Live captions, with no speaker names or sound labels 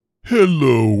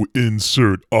Hello,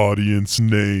 insert audience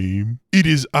name. It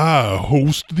is I,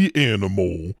 Host the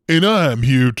Animal, and I am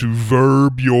here to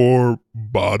verb your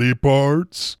body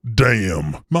parts.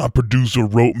 Damn, my producer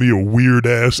wrote me a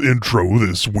weird-ass intro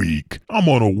this week. I'm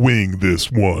on a wing this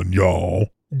one, y'all.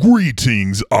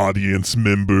 Greetings, audience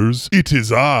members. It is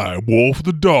I, Wolf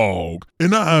the Dog,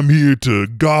 and I am here to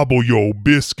gobble your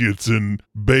biscuits and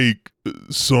bake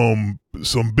some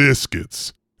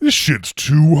biscuits. This shit's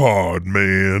too hard,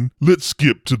 man. Let's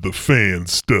skip to the fan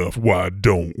stuff, why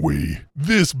don't we?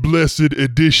 This blessed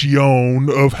edition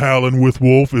of Howlin' with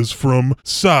Wolf is from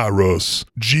Cyrus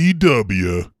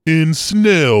GW in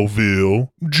Snellville,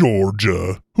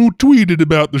 Georgia, who tweeted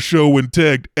about the show and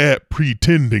tagged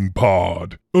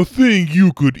 @PretendingPod. A thing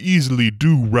you could easily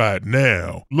do right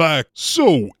now. Like,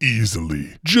 so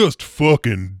easily. Just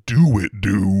fucking do it,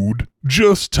 dude.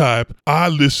 Just type, I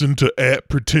listen to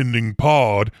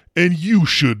 @PretendingPod, and you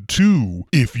should too,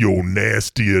 if you're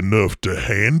nasty enough to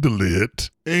handle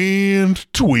it. And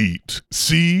tweet.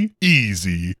 See?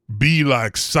 Easy. Be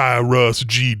like Cyrus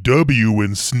GW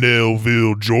in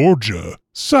Snellville, Georgia.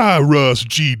 Cyrus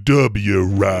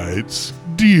GW writes,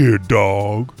 Dear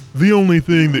Dog, the only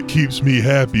thing that keeps me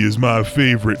happy is my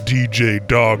favorite DJ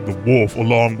Dog the Wolf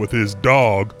along with his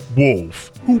dog,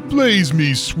 Wolf, who plays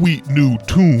me sweet new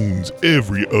tunes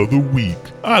every other week.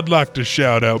 I'd like to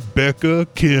shout out Becca,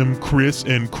 Kim, Chris,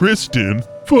 and Kristen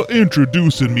for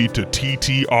introducing me to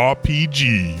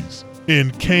TTRPGs.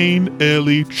 And Kane,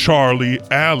 Ellie, Charlie,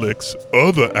 Alex,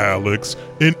 other Alex,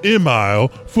 and Emile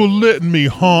for letting me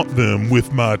haunt them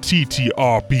with my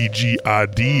TTRPG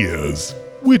ideas,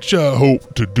 which I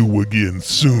hope to do again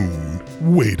soon.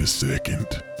 Wait a second.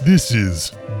 This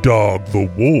is Dog the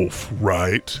Wolf,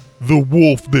 right? The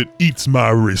wolf that eats my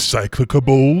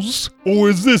recyclables? Or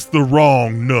is this the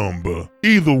wrong number?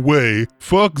 Either way,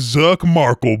 fuck Zuck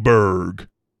Markleberg.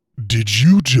 Did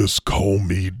you just call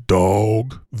me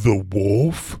Dog the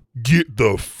Wolf? Get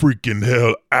the freaking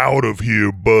hell out of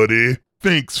here, buddy.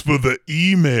 Thanks for the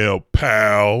email,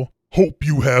 pal. Hope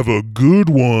you have a good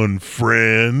one,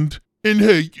 friend. And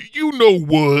hey, you know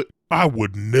what? I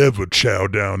would never chow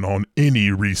down on any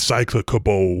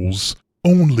recyclables.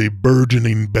 Only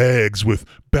burgeoning bags with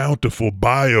bountiful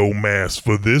biomass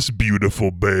for this beautiful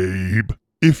babe.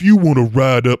 If you want to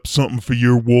write up something for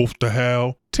your wolf to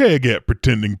howl, tag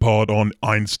 @PretendingPod on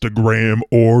Instagram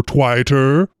or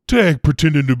Twitter. Tag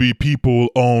Pretending to Be People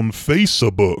on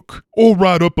Facebook. Or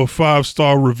write up a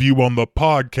 5-star review on the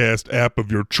podcast app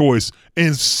of your choice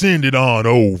and send it on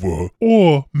over.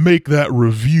 Or make that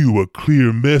review a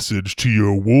clear message to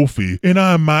your wolfie and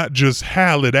I might just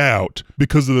howl it out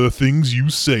because of the things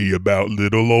you say about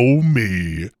little old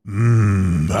me.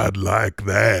 I'd like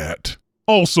that.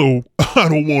 Also, I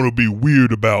don't want to be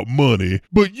weird about money,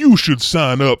 but you should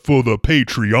sign up for the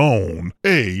Patreon.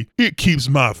 It keeps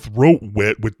my throat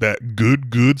wet with that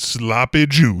good sloppy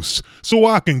juice, so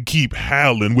I can keep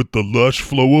howling with the lush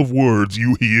flow of words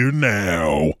you hear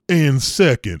now. And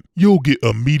second, you'll get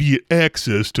immediate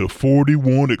access to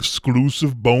 41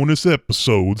 exclusive bonus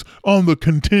episodes on the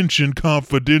Contention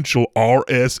Confidential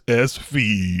RSS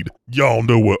feed. Y'all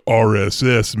know what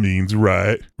RSS means,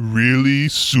 right? Really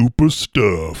super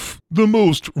stuff. The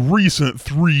most recent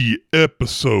 3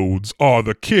 episodes are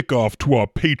the kickoff to our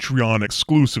Patreon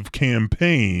exclusive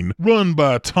campaign run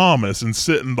by Thomas and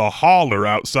setting the holler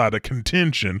outside of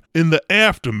Contention in the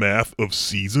aftermath of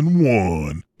Season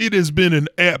 1. It has been an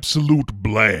absolute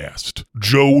blast.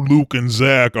 Joe, Luke, and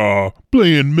Zach are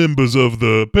playing members of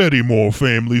the Pettymore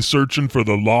family searching for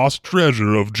the lost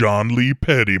treasure of John Lee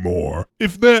Pettymore.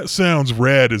 If that sounds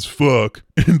rad as fuck,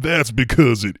 and that's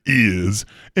because it is,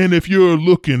 and if you're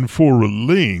looking for a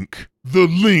link, the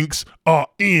links are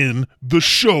in the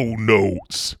show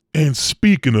notes. And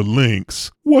speaking of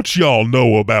links, what y'all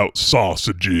know about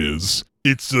sausages?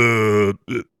 It's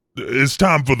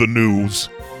time for the news.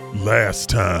 Last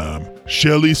time,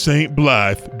 Shelley St.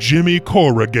 Blythe, Jimmy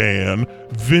Corrigan,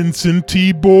 Vincent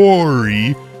T.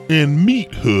 Borey, and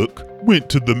Meat Hook went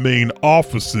to the main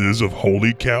offices of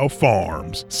Holy Cow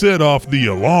Farms, set off the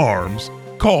alarms,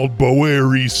 called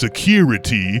Boeri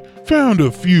Security, found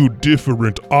a few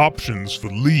different options for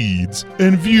leads,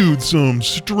 and viewed some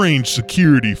strange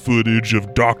security footage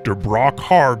of Dr. Brock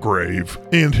Hargrave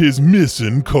and his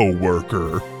missing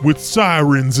co-worker. With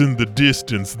sirens in the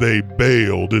distance, they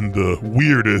bailed in the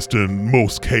weirdest and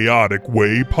most chaotic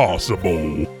way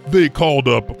possible. They called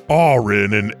up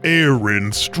Aaron and Aaron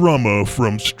Strummer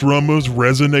from Strummer's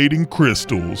Resonating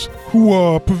Crystals, who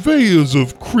are purveyors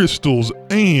of crystals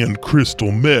and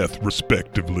crystal meth,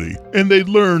 respectively, and they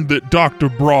learned that that Dr.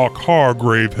 Brock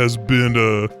Hargrave has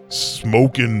been,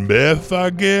 smoking meth, I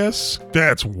guess?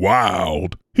 That's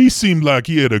wild. He seemed like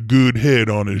he had a good head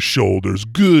on his shoulders,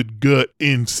 good gut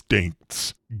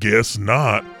instincts. Guess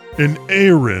not. And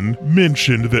Aaron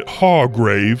mentioned that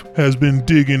Hargrave has been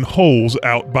digging holes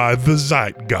out by the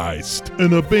Zeitgeist,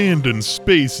 an abandoned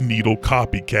Space Needle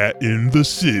copycat in the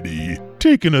city.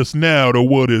 Taking us now to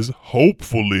what is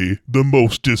hopefully the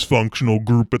most dysfunctional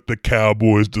group at the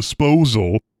Cowboys'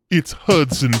 disposal. It's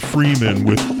Hudson Freeman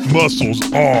with Muscles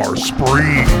R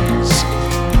Springs.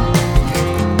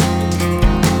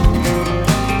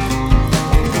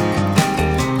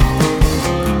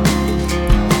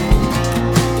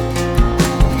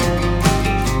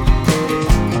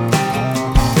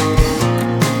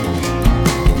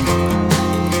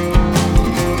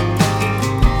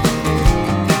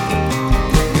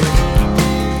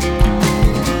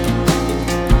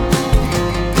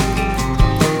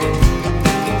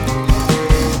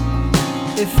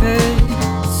 If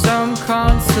it's some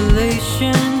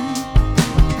consolation,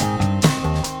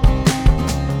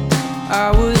 I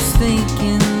was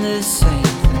thinking the same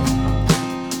thing.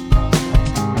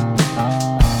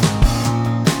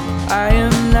 I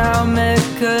am now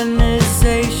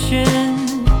mechanization.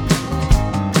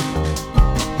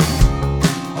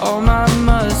 All my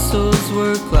muscles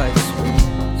work like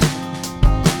springs.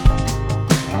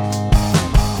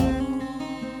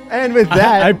 And with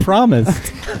that, I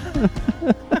promised.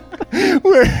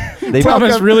 They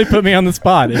Promise really put me on the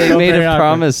spot. They made a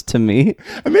promise to me.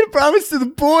 I made a promise to the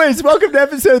boys. Welcome to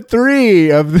episode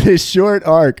 3 of this short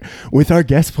arc with our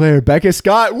guest player, Becca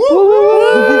Scott. Woo!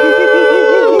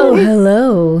 Oh,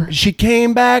 hello. She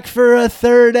came back for a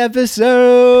 3rd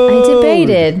episode. I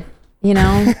debated.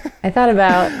 I thought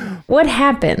about what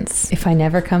happens if I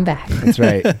never come back. That's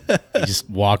right. You just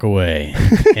walk away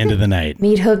into the night.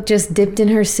 Meat Hook just dipped in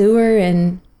her sewer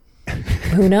and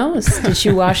who knows? Did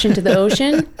she wash into the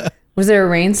ocean? Was there a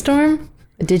rainstorm?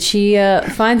 Did she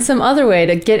find some other way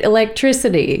to get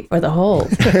electricity or the hold?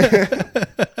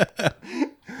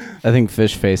 I think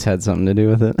Fish Face had something to do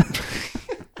with it.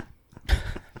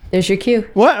 There's your cue.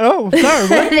 What? Oh, sorry.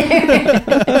 What?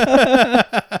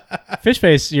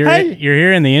 Fishface, you're Hey. you're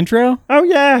here in the intro? Oh,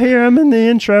 yeah. Here, I'm in the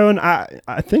intro, and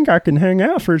I think I can hang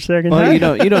out for a second. Well, you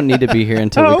don't need to be here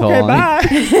until we call on you. Bye.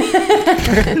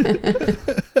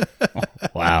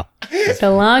 Wow.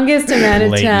 The longest amount of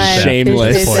Blatant time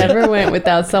shameless. Fish ever went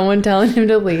without someone telling him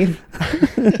to leave.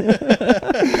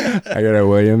 I got a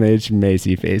William H.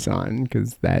 Macy face on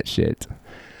because that shit.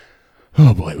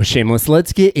 Oh boy, it was shameless.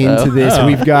 Let's get into this. Oh.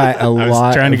 We've got a I was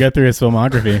lot. trying to get through his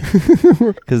filmography.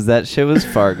 Because that shit was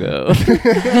Fargo.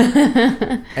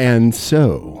 And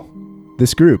so,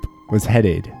 this group was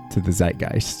headed to the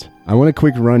Zeitgeist. I want a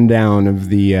quick rundown of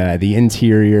the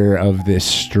interior of this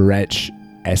stretch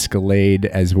Escalade,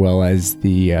 as well as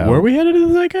the. Were we headed to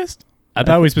the Zeitgeist? I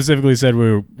thought we specifically said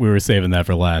we were saving that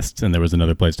for last, and there was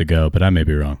another place to go, but I may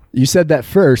be wrong. You said that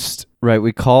first. Right,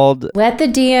 we called. Let the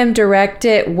DM direct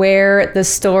it where the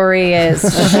story is.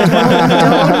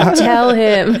 Don't tell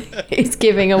him he's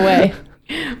giving away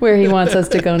where he wants us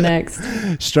to go next.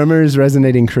 Strummer's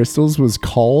Resonating Crystals was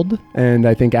called, and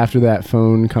I think after that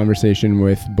phone conversation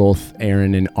with both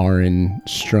Aaron and Aaron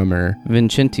Strummer.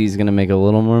 Vincenti's going to make a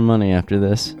little more money after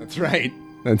this. That's right.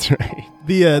 That's right.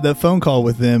 The phone call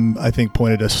with them, I think,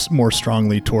 pointed us more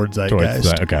strongly towards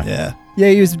Zeitgeist. Okay. Yeah. Yeah,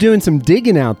 he was doing some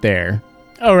digging out there.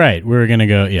 Oh, right. We were going to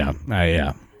go. Yeah.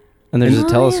 Yeah. And there's Oh, a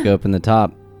telescope in the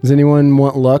top. Does anyone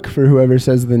want luck for whoever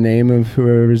says the name of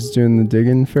whoever's doing the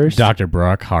digging first? Dr.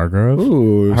 Brock Hargrove.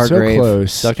 Ooh, Hargrave. so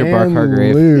close. Dr. Brock And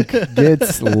Hargrave. Luke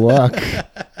gets luck.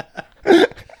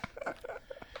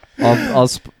 I'll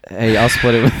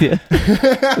split it with you. We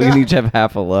can each have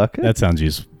half a luck. That sounds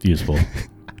useful.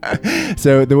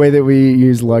 So the way that we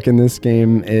use luck in this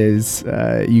game is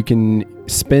you can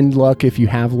spend luck if you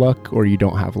have luck or you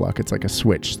don't have luck. It's like a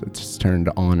switch that's turned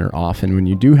on or off. And when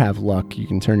you do have luck, you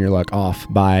can turn your luck off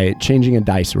by changing a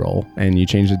dice roll. And you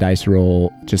change the dice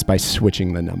roll just by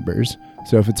switching the numbers.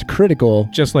 So if it's critical,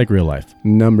 Just like real life.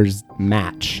 numbers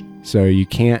match. So you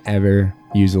can't ever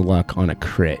use a luck on a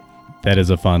crit. That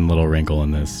is a fun little wrinkle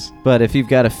in this. But if you've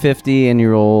got a 50 and you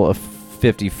roll a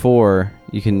 54,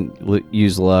 you can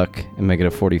use luck and make it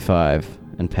a 45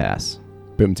 and pass.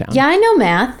 Boomtown. Yeah, I know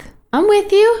math. I'm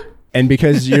with you. And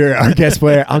because you're our guest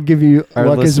player, I'll give you Our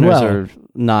luck as listeners well. are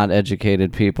not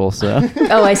educated people, so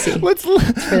Oh, I see. Let's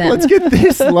them. get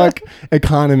this luck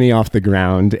economy off the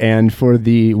ground. And for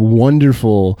the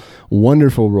wonderful,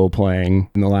 wonderful role playing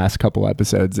in the last couple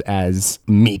episodes as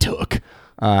Meat Hook,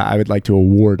 I would like to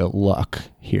award a luck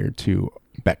here to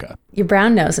Becca. You're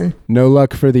brown nosing. No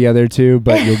luck for the other two,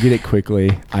 but you'll get it quickly.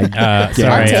 Sorry, I'll I take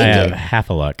have it. half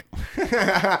a luck.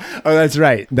 Oh, that's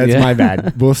right. That's Yeah. my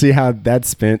bad. We'll see how that's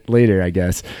spent later, I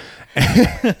guess.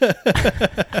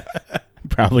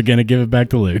 Probably going to give it back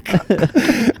to Luke.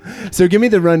 So give me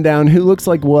the rundown. Who looks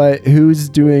like what? Who's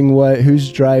doing what?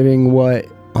 Who's driving what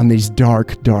on these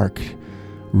dark, dark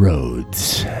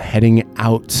roads, heading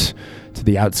out to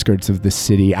the outskirts of the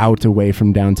city, out away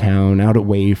from downtown, out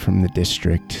away from the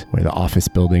district where the office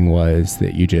building was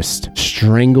that you just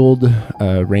strangled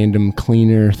a random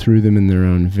cleaner, threw them in their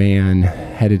own van,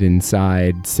 headed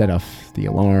inside, set off the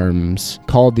alarms,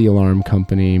 called the alarm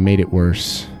company, made it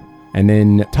worse. And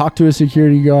then talked to a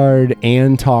security guard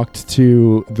and talked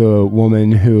to the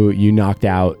woman who you knocked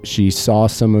out. She saw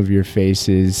some of your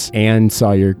faces and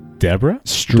saw your Deborah?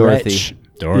 stretch.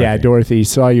 Dorothy. Yeah, Dorothy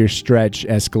saw your stretch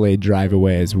Escalade drive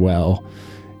away as well.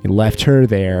 You left her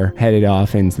there, headed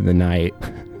off into the night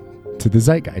to the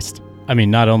Zeitgeist. I mean,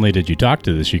 not only did you talk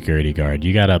to the security guard,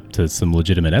 you got up to some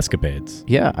legitimate escapades.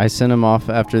 Yeah, I sent him off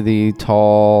after the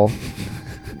tall,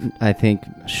 I think,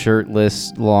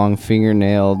 shirtless, long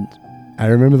fingernailed. I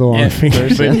remember the long Yeah,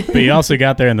 fingers. but you also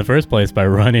got there in the first place by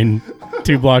running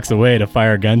 2 blocks away to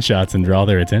fire gunshots and draw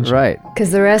their attention. Right.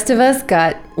 Because the rest of us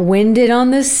got winded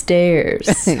on the stairs.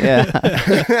 Yeah.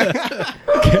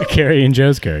 Carrie and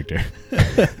Joe's character.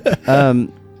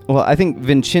 Well, I think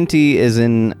Vincenti is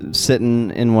sitting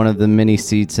in one of the mini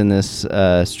seats in this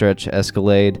stretch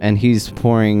Escalade, and he's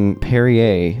pouring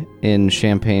Perrier in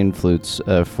champagne flutes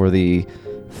for the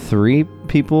 3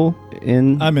 people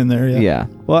in. I'm in there, yeah. Yeah.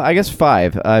 Well, I guess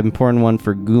 5. I'm pouring one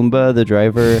for Goomba, the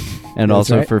driver, and That's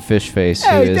also right. for Fishface,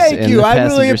 who is in the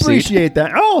passenger seat.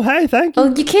 that. Oh, hey, thank you.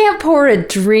 Oh, you can't pour a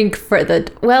drink for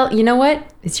the. Well, you know what?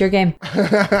 It's your game.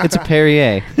 It's a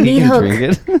Perrier. Meat You can hook. drink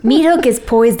it. Meat Hook is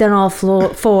poised on on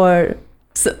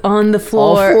the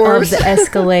floor of the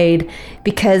Escalade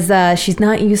because she's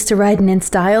not used to riding in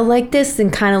style like this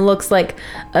and kind of looks like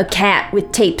a cat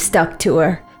with tape stuck to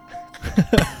her.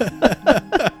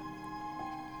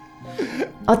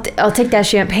 I'll take that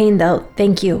champagne though.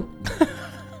 Thank you.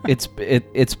 It's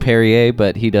Perrier,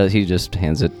 but he just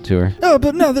hands it to her. Oh,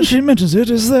 but now that she mentions it,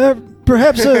 is there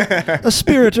perhaps a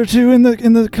spirit or two in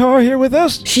the car here with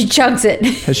us? She chugs it.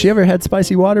 Has she ever had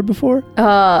spicy water before?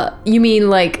 You mean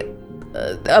like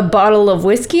a bottle of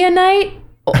whiskey a night?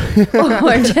 Or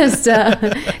just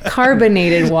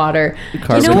carbonated water? You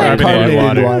know what?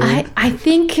 Carbonated water. I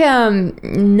think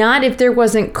not if there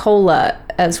wasn't cola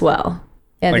as well.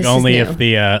 Yeah, Like this only is if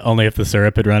new. the the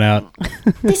syrup had run out.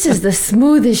 This is the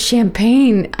smoothest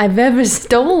champagne I've ever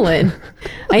stolen.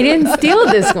 I didn't steal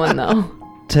this one though.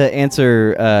 To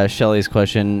answer Shelley's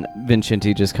question,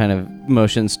 Vincenti just kind of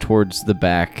motions towards the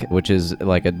back, which is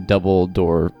like a double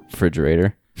door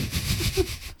refrigerator.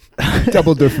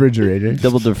 Double refrigerator.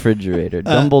 Double refrigerator.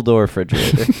 Dumbledore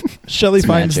refrigerator. Shelley It's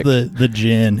finds magic. the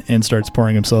gin and starts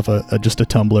pouring himself just a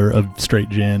tumbler of straight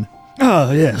gin.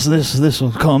 Oh, yes, this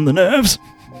will calm the nerves.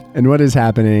 And what is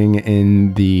happening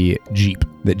in the Jeep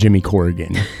that Jimmy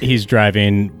Corrigan? He's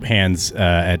driving, hands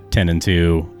at 10 and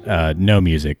 2, no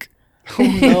music.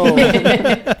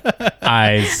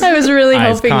 Eyes. I was really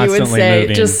Eyes hoping you would constantly say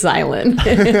moving. just silent.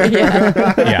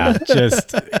 Yeah. Yeah,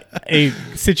 just a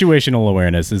situational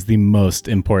awareness is the most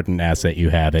important asset you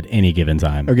have at any given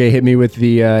time. Okay, hit me with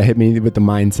the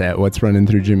mindset. What's running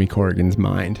through Jimmy Corrigan's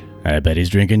mind? I bet he's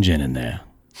drinking gin in there.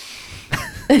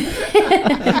 Such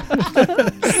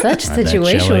I bet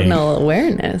situational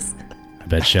awareness. I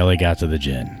bet Shelley got to the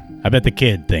gin. I bet the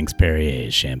kid thinks Perrier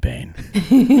is champagne.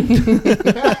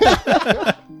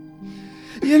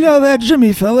 You know that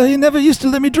Jimmy fella, he never used to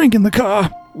let me drink in the car.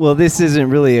 Well, this isn't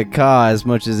really a car as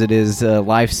much as it is a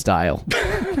lifestyle.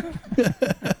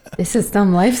 This is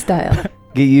some lifestyle.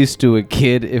 Get used to it,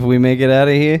 kid, if we make it out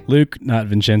of here. Luke, not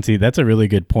Vincenti. That's a really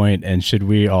good point. And should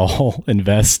we all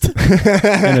invest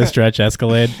in a stretch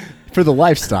Escalade? For the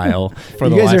lifestyle. For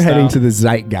you the guys are heading to lifestyle. the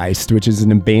Zeitgeist, which is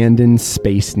an abandoned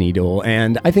Space Needle.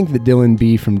 And I think that Dylan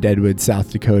B. from Deadwood,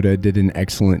 South Dakota did an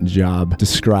excellent job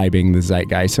describing the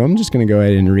Zeitgeist. So I'm just going to go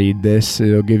ahead and read this.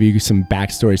 It'll give you some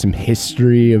backstory, some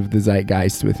history of the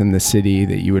Zeitgeist within the city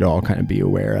that you would all kind of be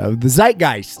aware of. The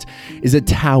Zeitgeist is a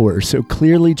tower so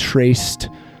clearly traced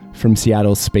from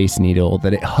Seattle's Space Needle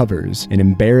that it hovers, an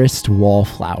embarrassed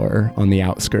wallflower on the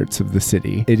outskirts of the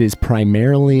city. It is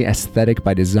primarily aesthetic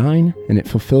by design, and it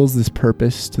fulfills this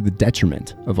purpose to the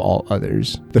detriment of all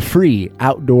others. The free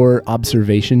outdoor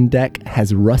observation deck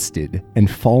has rusted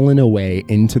and fallen away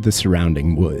into the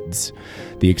surrounding woods.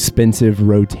 The expensive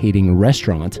rotating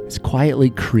restaurant is quietly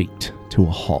creaked to a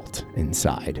halt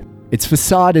inside. Its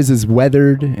facade is as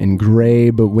weathered and gray,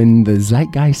 but when the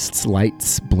Zeitgeist's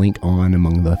lights blink on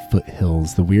among the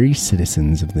foothills, the weary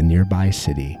citizens of the nearby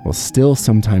city will still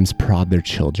sometimes prod their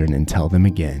children and tell them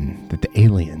again that the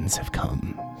aliens have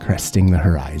come, cresting the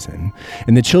horizon,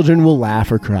 and the children will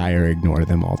laugh or cry or ignore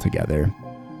them altogether.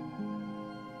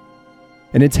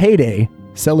 In its heyday,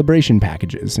 celebration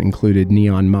packages included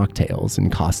neon mocktails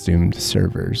and costumed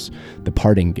servers. The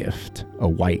parting gift, a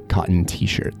white cotton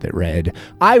t-shirt that read,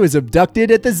 "I was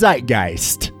abducted at the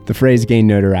Zeitgeist." The phrase gained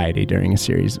notoriety during a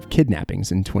series of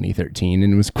kidnappings in 2013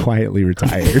 and was quietly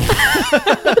retired.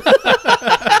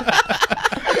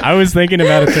 I was thinking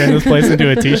about to turn this place into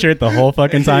a t-shirt the whole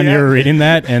fucking time you were reading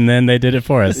that, and then they did it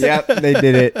for us. Yep, they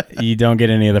did it. You don't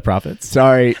get any of the profits.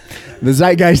 Sorry. The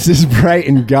Zeitgeist is bright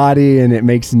and gaudy, and it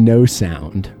makes no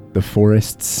sound. The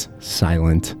forest's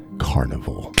silent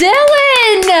carnival. Dylan!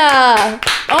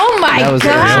 Oh my That was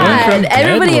God. Dylan from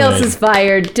Everybody else Deadwood. is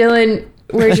fired. Dylan,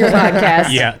 where's your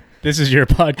podcast? Yeah, this is your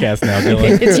podcast now,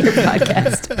 Dylan. It's your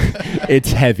podcast.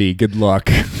 It's heavy. Good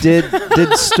luck. Did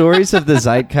stories of the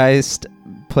Zeitgeist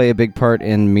play a big part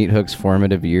in Meat Hook's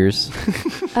formative years?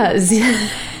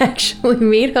 Actually,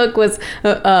 Meat Hook was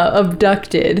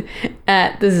abducted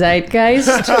at the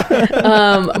Zeitgeist,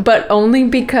 but only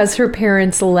because her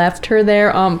parents left her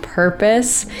there on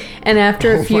purpose. And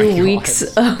after a few weeks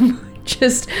of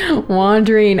just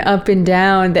wandering up and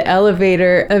down the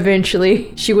elevator,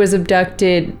 eventually she was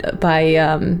abducted by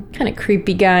kind of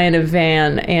creepy guy in a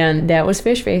van, and that was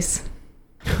Fishface.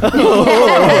 Wow.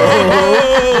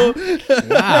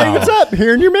 Hey, what's up?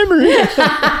 Hearing your memory.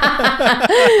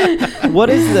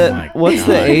 What's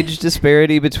the age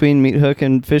disparity between Meat Hook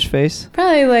and Fishface?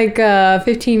 Probably like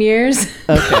 15 years.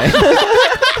 Okay.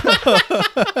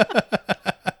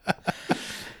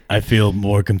 I feel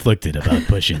more conflicted about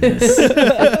pushing this.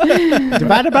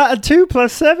 Divided by 2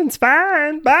 plus 7's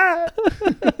fine. Bye.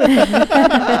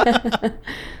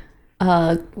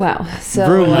 Wow. So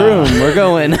Vroom, vroom, we're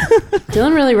going.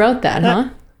 Dylan really wrote that, huh?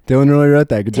 Dylan really wrote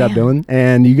that. Good job, Dylan.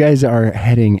 And you guys are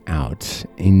heading out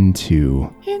into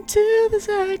the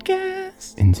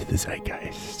Zeitgeist.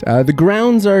 The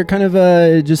grounds are kind of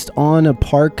just on a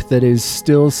park that is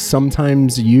still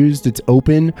sometimes used. It's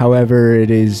open. However, it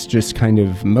is just kind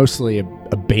of mostly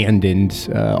abandoned.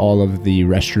 All of the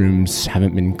restrooms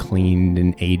haven't been cleaned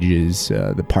in ages.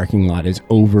 The parking lot is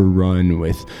overrun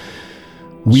with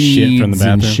weeds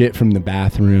and shit from the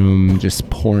bathroom just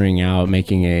pouring out,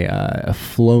 making a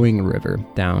flowing river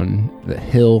down the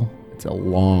hill. It's a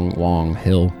long, long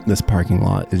hill. This parking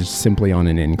lot is simply on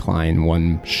an incline.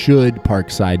 One should park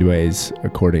sideways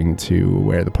according to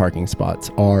where the parking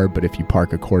spots are, but if you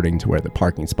park according to where the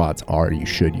parking spots are, you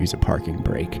should use a parking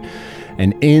brake.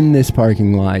 And in this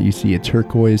parking lot, you see a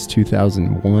turquoise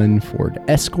 2001 Ford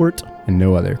Escort and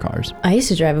no other cars. I used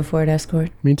to drive a Ford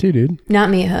Escort. Me too, dude. Not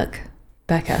Meat Hook.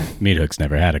 Becca. Meat Hook's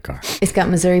never had a car. It's got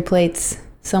Missouri plates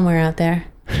somewhere out there.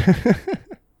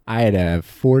 I had a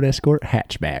Ford Escort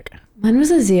hatchback. Mine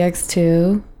was a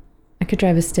ZX2. I could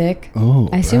drive a stick. Oh,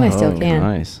 I assume I still can.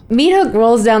 Nice. Meat Hook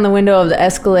rolls down the window of the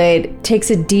Escalade, takes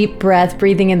a deep breath,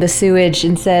 breathing in the sewage,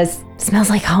 and says, "Smells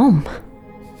like home."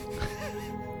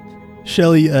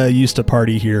 Shelly used to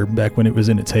party here back when it was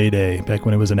in its heyday, back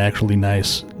when it was an actually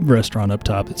nice restaurant up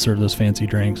top that served those fancy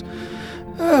drinks.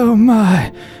 Oh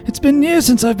my, it's been years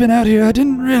since I've been out here. I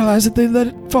didn't realize that they let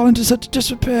it fall into such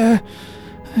disrepair.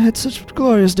 I had such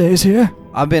glorious days here.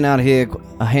 I've been out here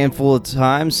a handful of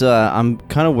times. I'm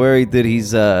kind of worried that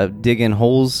he's digging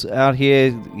holes out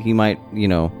here. He might,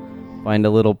 find a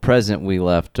little present we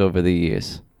left over the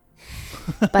years.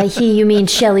 By he, you mean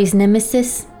Shelley's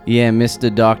nemesis? Yeah,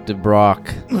 Mr. Dr.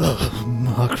 Brock.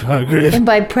 Mark Hargrave. And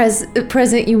by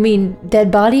present, you mean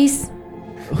dead bodies?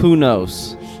 Who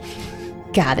knows?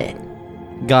 Got it.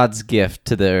 God's gift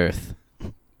to the earth.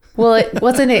 Well,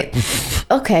 wasn't it?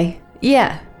 Okay,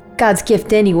 yeah. God's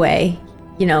gift anyway.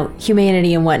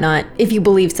 Humanity and whatnot, if you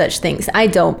believe such things. I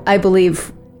don't. I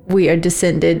believe we are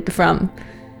descended from,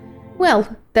 well,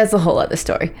 that's a whole other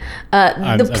story.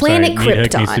 The planet Meat Hook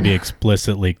Krypton. needs to be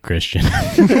explicitly Christian.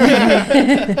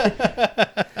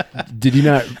 Did you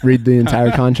not read the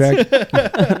entire contract?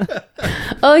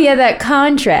 Oh, yeah, that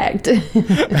contract.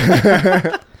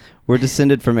 We're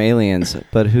descended from aliens,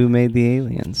 but who made the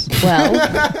aliens? Well,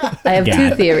 I have two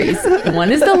theories.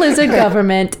 One is the lizard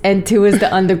government, and two is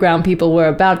the underground people we're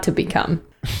about to become.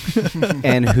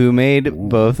 And who made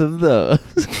both of those?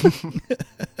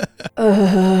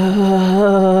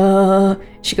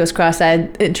 She goes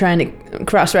cross-eyed, trying to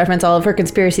cross-reference all of her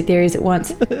conspiracy theories at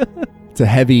once. It's a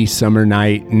heavy summer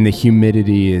night, and the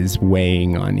humidity is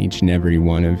weighing on each and every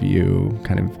one of you.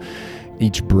 Kind of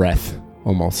each breath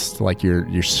almost like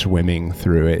you're swimming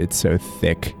through it. It's so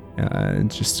thick.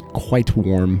 It's just quite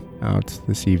warm out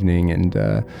this evening, and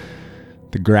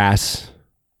the grass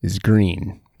is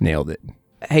green. Nailed it.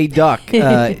 Hey, Doc.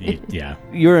 Yeah.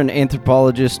 You're an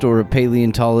anthropologist or a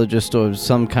paleontologist or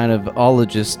some kind of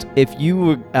ologist. If you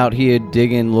were out here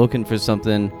digging, looking for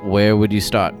something, where would you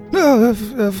start? Oh,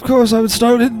 of course, I would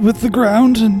start it with the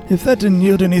ground, and if that didn't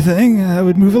yield anything, I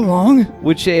would move along.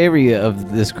 Which area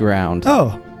of this ground?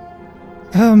 Oh,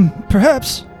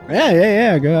 perhaps.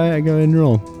 Yeah. Go ahead and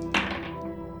roll.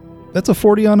 That's a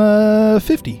 40 on a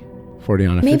 50. 40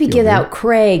 on a 50. Maybe get will do. out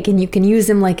Craig and you can use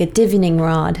him like a divining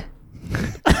rod.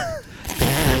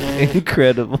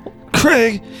 Incredible.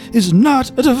 Craig is not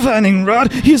a divining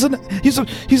rod. He's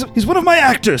one of my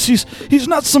actors. He's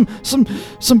not some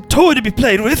toy to be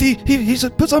played with. He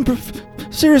puts on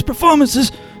serious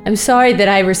performances. I'm sorry that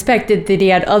I respected that he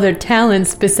had other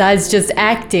talents besides just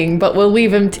acting, but we'll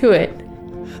leave him to it.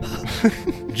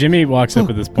 Jimmy walks up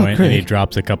at this point and he Craig.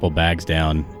 drops a couple bags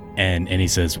down and he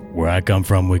says, "Where I come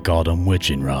from, we called them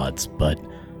witching rods. But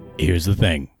here's the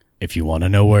thing. If you want to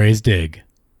know where he's dig,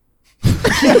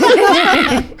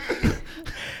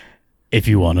 if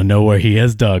you want to know where he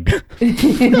has dug, Dig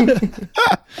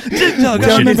Dug,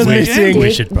 I remember that game.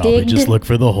 we should probably Digged. just look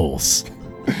for the holes."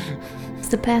 It's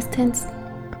the past tense.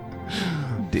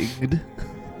 Digged.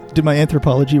 Did my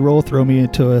anthropology roll throw me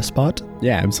into a spot?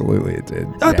 Yeah, absolutely it did.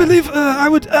 I Yeah. believe I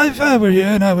would, if I were here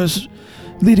and I was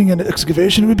leading an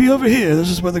excavation, it would be over here. This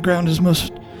is where the ground is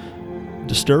most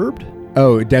disturbed.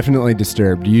 Oh, definitely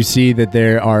disturbed. You see that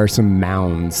there are some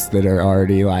mounds that are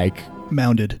already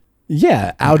Mounded.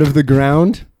 out of the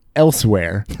ground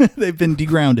elsewhere, They've been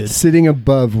degrounded. sitting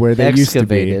above where they used to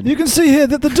be. Excavated. You can see here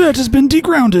that the dirt has been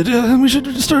degrounded. We should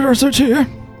start our search here.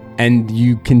 And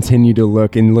you continue to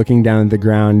look, and looking down at the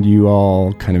ground, you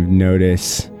all kind of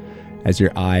notice as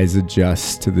your eyes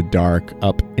adjust to the dark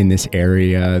up in this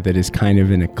area that is kind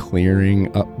of in a clearing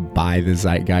up by the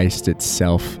Zeitgeist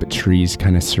itself. The trees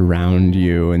kind of surround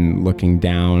you, and looking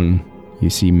down, you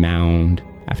see mound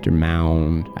after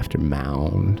mound after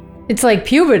mound. It's like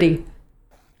puberty.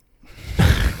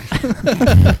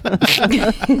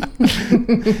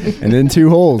 And then 2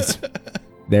 holes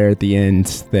there at the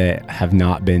end that have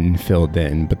not been filled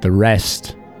in, but the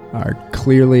rest are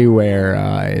clearly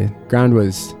where ground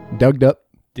was dug up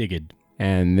Digged.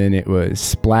 and then it was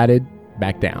splatted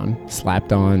back down,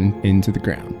 slapped on into the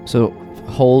ground. So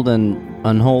hold and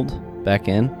unhold back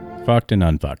in. Fucked and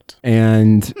unfucked.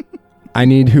 And I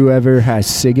need whoever has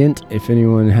SIGINT, if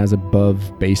anyone has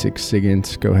above basic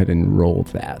SIGINT, go ahead and roll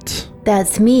that.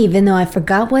 That's me, even though I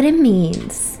forgot what it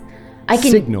means. I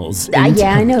can. Signals. Yeah,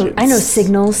 I know intelligence.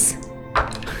 signals.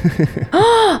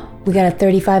 We got a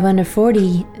 35 under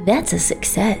 40. That's a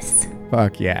success.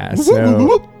 Fuck yeah.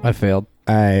 So I failed.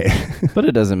 I But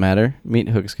it doesn't matter. Meat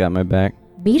Hook's got my back.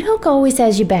 Meat Hook always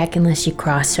has your back unless you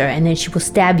cross her, and then she will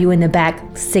stab you in the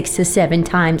back 6 to 7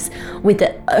 times with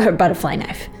her butterfly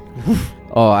knife.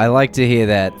 Oh, I like to hear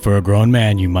that. For a grown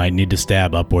man, you might need to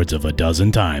stab upwards of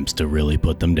 12 times to really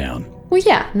put them down. Well,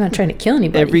 yeah, I'm not trying to kill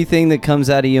anybody. Everything that comes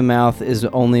out of your mouth is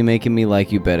only making me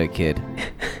like you better, kid.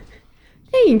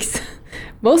 Thanks.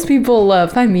 Most people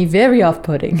find me very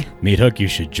off-putting. Meat Hook, you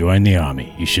should join the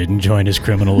army. You shouldn't join his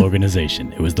criminal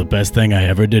organization. It was the best thing I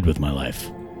ever did with my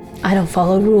life. I don't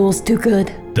follow rules too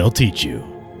good. They'll teach you.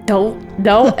 No,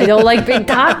 I don't like big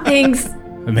top things.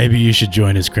 Maybe you should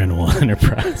join his criminal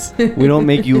enterprise. We don't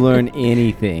make you learn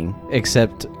anything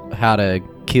except how to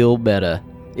kill better.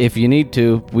 If you need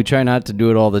to, we try not to do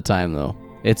it all the time, though.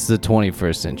 It's the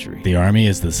 21st century. The army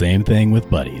is the same thing with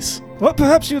buddies. Well,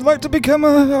 perhaps you'd like to become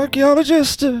an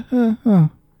archaeologist.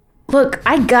 Look,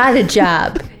 I got a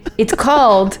job. It's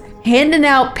called handing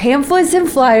out pamphlets and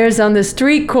flyers on the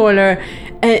street corner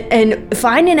and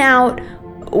finding out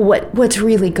what's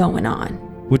really going on.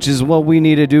 Which is what we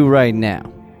need to do right now.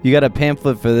 You got a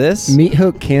pamphlet for this? Meat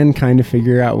Hook can kind of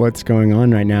figure out what's going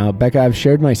on right now. Becca, I've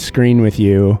shared my screen with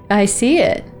you. I see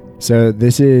it. So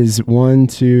this is 1,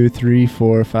 2, 3,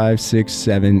 4, 5, 6,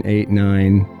 7, 8,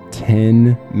 9,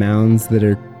 10 mounds that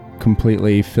are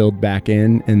completely filled back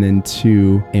in, and then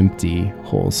 2 empty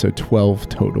holes. So 12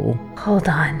 total. Hold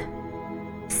on.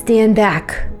 Stand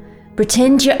back.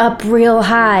 Pretend you're up real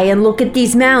high and look at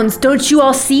these mounds. Don't you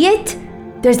all see it?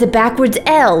 There's a backwards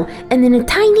L, and then a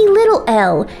tiny little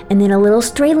L, and then a little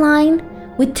straight line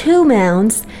with 2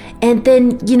 mounds, and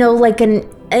then, like an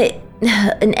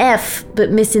F,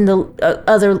 but missing the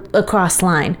other across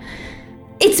line.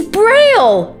 It's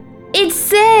Braille! It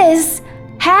says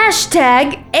 #HCF.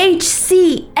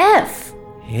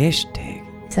 Hashtag.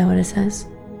 Is that what it says?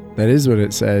 That is what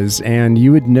it says. And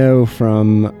you would know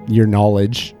from your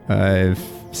knowledge of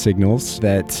signals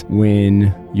that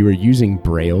when you are using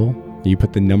Braille, you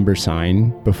put the number sign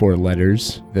before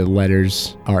letters. The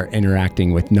letters are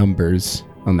interacting with numbers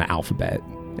on the alphabet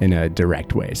in a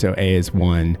direct way. So A is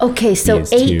 1. Okay, so B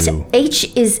is 8. 2.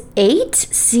 H is 8,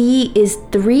 C is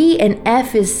 3, and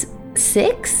F is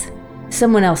 6?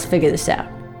 Someone else figure this out.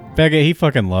 Becca, he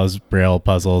fucking loves Braille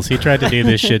puzzles. He tried to do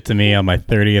this shit to me on my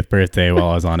 30th birthday while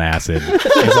I was on acid.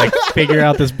 He's like, figure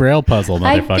out this Braille puzzle,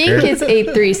 I motherfucker. think it's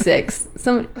 836.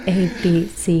 Some A, B,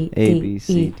 C, A, D, B,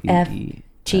 C, E, D, F, E.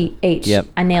 G, H. Yep.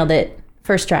 I nailed it.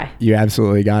 First try. You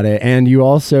absolutely got it. And you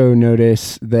also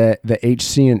notice that the H,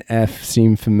 C, and F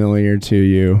seem familiar to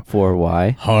you. For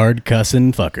why? Hard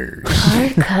cussing fuckers.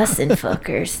 Hard cussing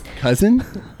fuckers. Cousin?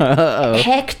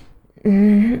 Heck.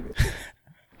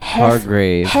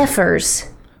 Hargrave. Heifers.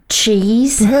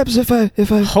 Cheese. Perhaps if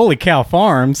I Holy cow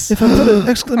farms. put an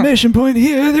exclamation point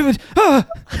here, they would.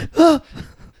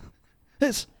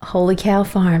 It's Holy Cow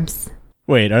Farms.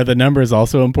 Wait, are the numbers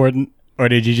also important? Or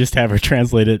did you just have her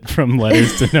translate it from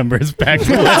letters to numbers back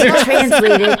to letters?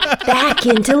 Translate it back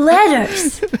into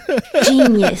letters.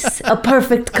 Genius. A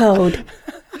perfect code.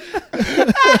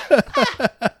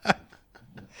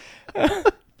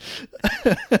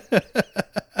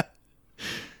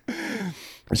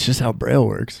 It's just how Braille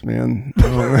works, man. I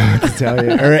don't know what to tell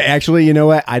you. Or actually, you know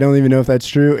what? I don't even know if that's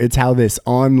true. It's how this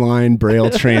online Braille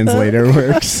translator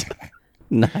works.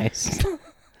 Nice.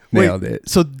 Nailed it.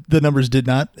 so the numbers did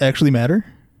not actually matter?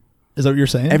 Is that what you're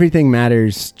saying? Everything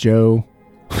matters, Joe.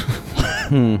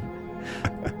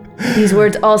 These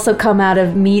words also come out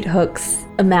of Meat Hook's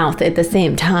mouth at the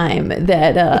same time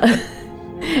that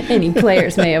any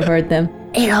players may have heard them.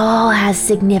 It all has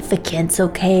significance,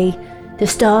 okay? The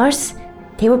stars,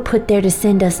 they were put there to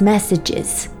send us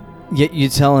messages. Yet you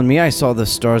telling me I saw the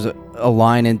stars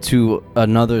align into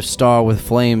another star with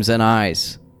flames and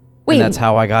eyes. Wait. And that's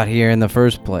how I got here in the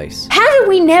first place. How did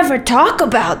we never talk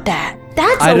about that?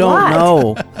 That's I a don't lot.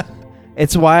 know.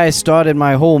 It's why I started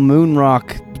my whole moon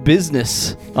rock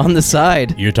business on the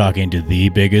side. You're talking to the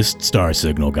biggest star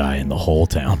signal guy in the whole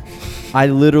town. I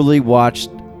literally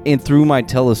watched in through my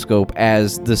telescope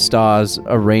as the stars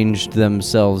arranged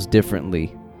themselves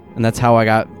differently. And that's how I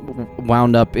got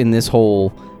wound up in this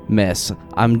whole mess.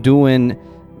 I'm doing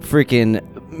freaking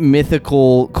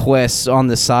mythical quests on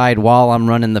the side while I'm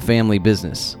running the family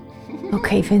business.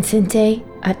 Okay, Vincente,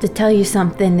 I have to tell you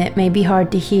something that may be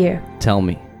hard to hear. Tell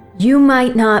me. You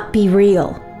might not be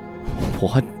real.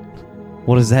 What?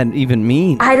 What does that even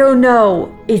mean? I don't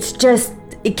know. It's just,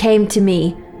 it came to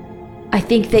me. I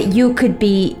think that you could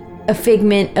be a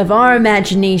figment of our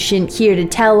imagination here to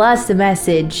tell us a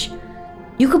message.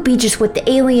 You could be just what the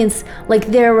aliens, like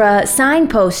their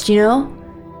signpost, you know?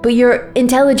 But your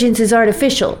intelligence is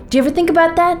artificial. Do you ever think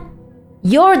about that?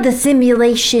 You're the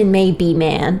simulation, maybe,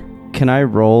 man. Can I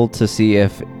roll to see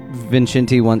if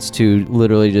Vincenti wants to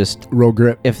literally just... Roll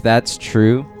grip. If that's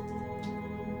true,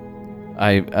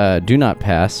 I do not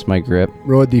pass my grip.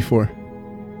 Roll a d4.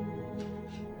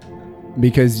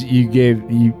 Because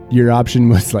your option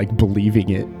was like believing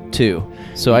it. 2.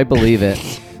 So I believe it.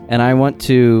 And I want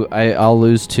to, I'll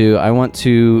lose 2. I want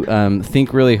to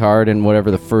think really hard, and whatever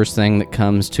the first thing that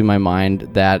comes to my mind,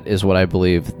 that is what I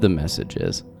believe the message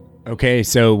is. Okay,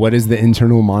 so what is the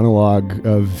internal monologue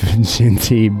of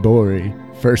Vincenti Bori?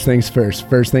 First things first.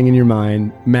 First thing in your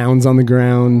mind. Mounds on the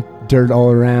ground, dirt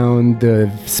all around, the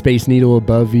Space Needle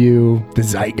above you, the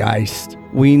zeitgeist.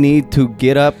 We need to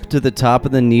get up to the top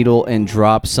of the needle and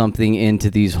drop something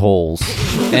into these holes,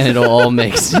 and it'll all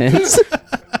make sense.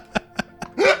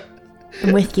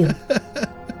 I'm with you.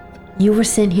 You were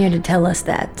sent here to tell us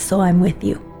that, so I'm with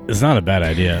you. It's not a bad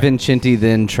idea. Vincenti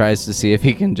then tries to see if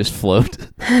he can just float.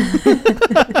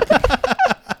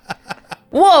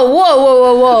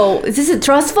 Whoa. Is this a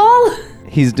trust fall?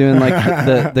 He's doing like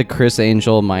the Chris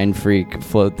Angel mind freak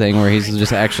float thing where he's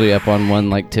just actually up on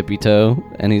one like tippy toe,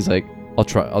 and he's like, I'll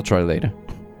try later.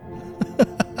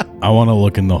 I want to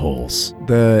look in the holes.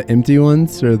 The empty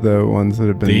ones or the ones that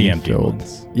have been The empty filled?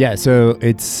 ones. Yeah, so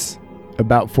it's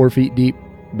about 4 feet deep,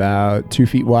 about 2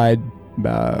 feet wide,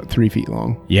 about 3 feet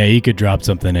long. Yeah, you could drop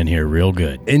something in here real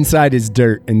good. Inside is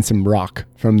dirt and some rock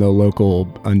from the local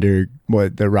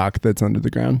the rock that's under the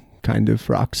ground, kind of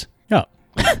rocks. Oh.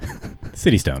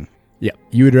 City stone. Yeah,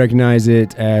 you would recognize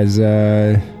it as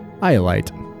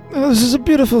iolite. Oh, this is a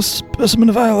beautiful specimen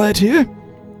of iolite here.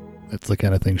 That's the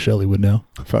kind of thing Shelley would know.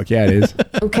 Fuck yeah, it is.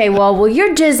 Okay, well,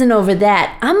 you're jizzing over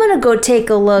that. I'm gonna go take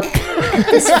a look at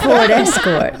this Ford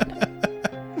Escort.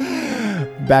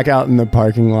 Back out in the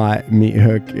parking lot, Meat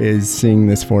Hook is seeing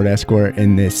this Ford Escort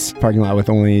in this parking lot with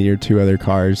only your 2 other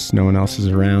cars. No one else is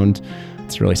around.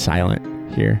 It's really silent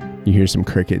here. You hear some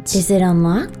crickets. Is it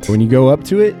unlocked? When you go up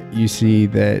to it, you see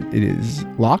that it is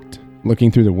locked.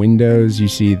 Looking through the windows, you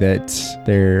see that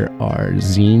there are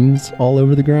zines all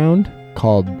over the ground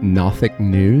called Nothic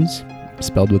News,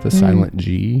 spelled with a silent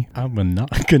G. I'm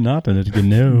not gonna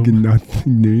know. Nothic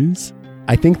News.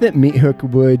 I think that Meat Hook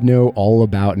would know all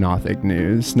about Nothic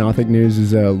News. Nothic News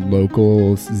is a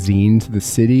local zine to the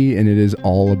city, and it is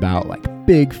all about like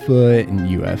Bigfoot and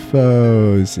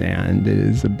UFOs, and it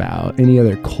is about any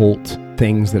other cult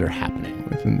things that are happening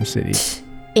within the city.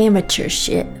 Amateur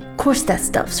shit. Of course that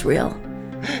stuff's real.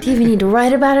 Do you even need to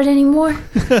write about it anymore?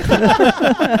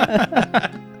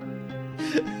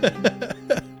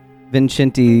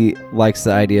 Vincenti likes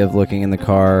the idea of looking in the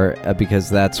car because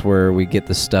that's where we get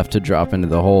the stuff to drop into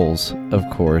the holes, of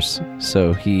course.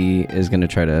 So he is going to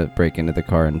try to break into the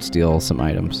car and steal some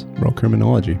items. Roll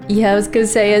criminology. Yeah, I was gonna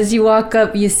say, as you walk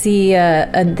up, you see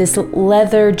this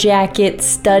leather jacket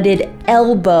studded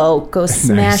elbow go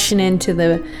smashing into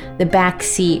the back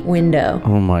seat window.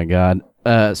 Oh my god.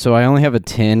 So I only have a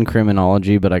 10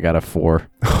 criminology, but I got a 4.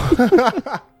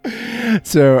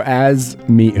 So as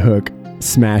Meat Hook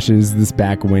smashes this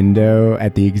back window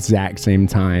at the exact same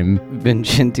time,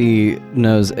 Vincenti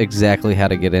knows exactly how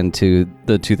to get into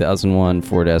the 2001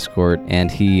 Ford Escort,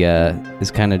 and he is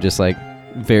kind of just like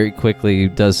very quickly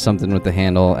does something with the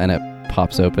handle and it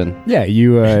pops open. yeah,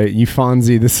 you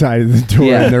Fonzie the side of the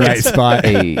door in the right spot.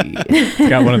 Hey. It's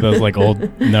got one of those like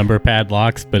old number pad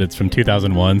locks, but it's from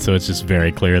 2001, so it's just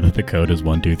very clear that the code is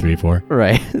 1, 2, 3, 4.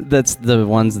 Right. That's the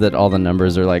ones that all the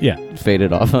numbers are like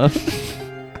faded off of.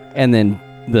 And then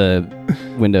the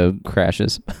window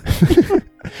crashes.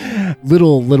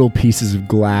 Little pieces of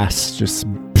glass just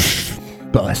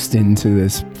bust into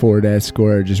this Ford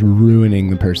Escort, just ruining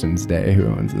the person's day who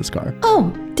owns this car.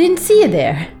 Oh, didn't see you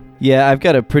there. Yeah, I've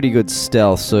got a pretty good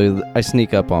stealth, so I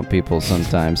sneak up on people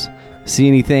sometimes. See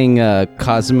anything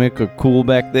cosmic or cool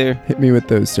back there? Hit me with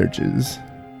those searches.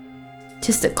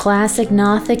 Just a classic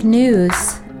Nothic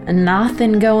News.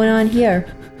 Nothing going on here.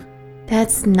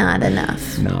 That's not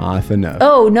enough. Not enough.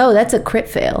 Oh, no, that's a crit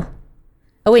fail.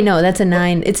 Oh, wait, no, that's a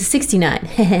 9. It's a 69.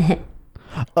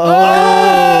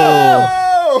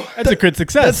 That's a crit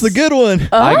success. That's the good one.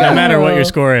 No matter what your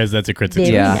score is, that's a crit success.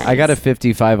 Very Yeah, nice. I got a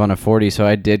 55 on a 40, so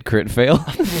I did crit fail.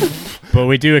 But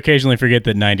we do occasionally forget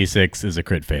that 96 is a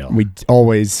crit fail. We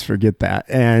always forget that.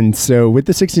 And so with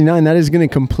the 69, that is going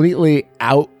to completely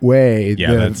outweigh the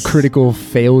that's- critical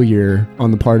failure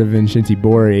on the part of Vincenti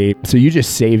Bori. So you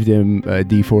just saved him a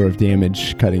D4 of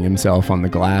damage cutting himself on the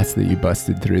glass that you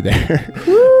busted through there.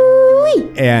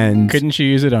 Woo-wee. And Couldn't she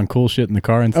use it on cool shit in the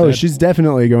car instead? oh, she's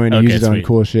definitely going to Okay, use it on sweet.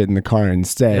 cool shit in the car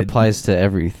instead. It applies to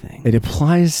everything. It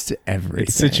applies to everything.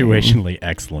 It's situationally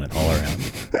excellent all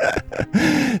around.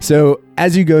 So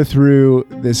as you go through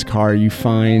this car, you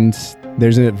find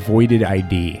there's a voided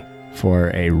ID for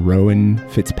a Rowan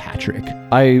Fitzpatrick.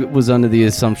 I was under the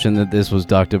assumption that this was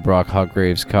Dr. Brock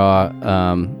Hoggrave's car.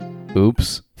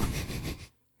 Oops.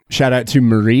 Shout out to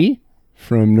Marie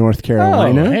from North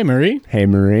Carolina. Oh, hey, Marie. Hey,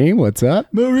 Marie, what's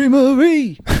up?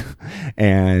 Marie.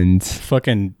 And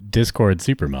Fucking Discord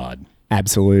supermod.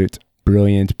 absolute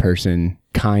brilliant person,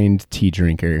 kind tea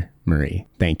drinker, Marie.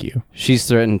 Thank you. She's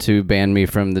threatened to ban me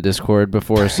from the Discord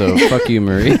before, so fuck you,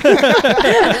 Marie.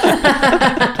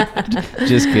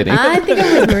 Just kidding. I think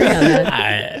I'm with Marie on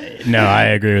that. No, I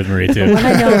agree with Marie too.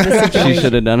 I know the She situation.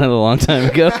 should have done it a long time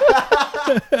ago.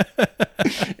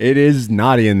 It is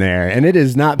naughty in there, and it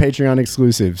is not Patreon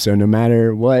exclusive. So no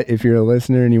matter what, if you're a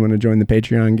listener and you want to join the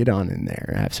Patreon, get on in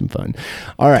there. Have some fun.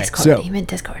 All right. Discord. So You meant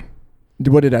Discord.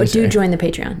 what did I But say? do join the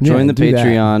Patreon. Yeah, Join the do that.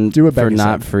 Patreon Do what for Becca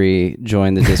not said. free.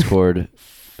 Join the Discord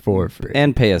For free.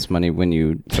 and pay us money when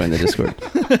you join the Discord.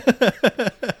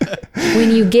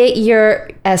 When you get your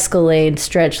Escalade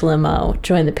stretch limo,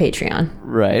 join the Patreon.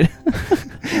 Right.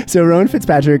 So Rowan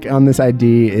Fitzpatrick on this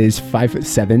ID is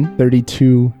 5'7",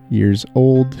 32 years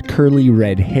old, curly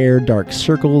red hair, dark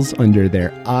circles under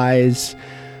their eyes.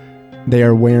 They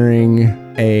are wearing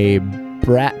a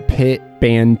Brat Pitt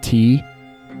band tee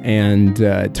and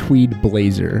tweed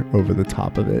blazer over the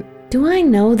top of it. Do I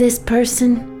know this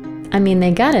person? I mean,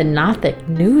 they got a Nothic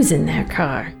News in their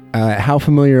car. How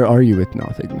familiar are you with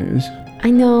Nothic News? I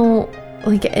know,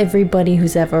 like, everybody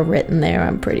who's ever written there,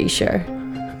 I'm pretty sure.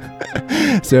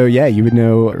 So yeah, you would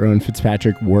know Rowan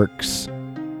Fitzpatrick works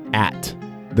at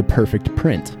The Perfect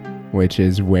Print, which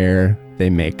is where they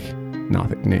make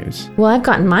Nothic News. Well, I've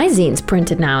gotten my zines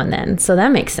printed now and then, so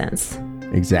that makes sense.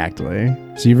 Exactly.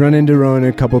 So you've run into Rowan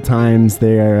a couple times.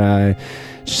 They're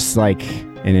just like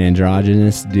an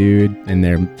androgynous dude and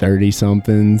their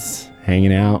 30-somethings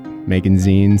hanging out, making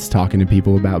zines, talking to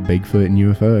people about Bigfoot and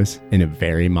UFOs in a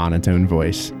very monotone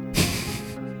voice.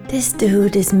 This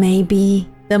dude is maybe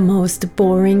the most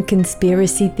boring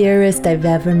conspiracy theorist I've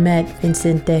ever met,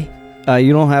 Vincente.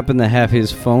 You don't happen to have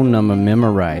his phone number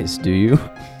memorized, do you?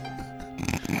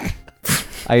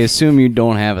 I assume you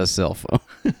don't have a cell phone.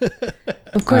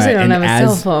 Of course I don't have a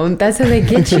cell phone. That's how they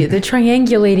get you. They're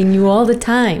triangulating you all the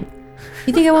time.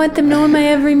 You think I want them knowing my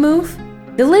every move?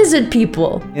 The lizard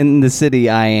people. In the city,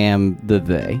 I am the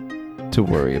they to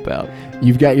worry about.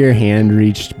 You've got your hand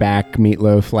reached back,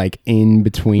 Meatloaf, like in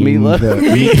between Meatloaf?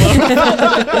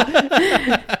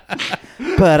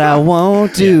 But I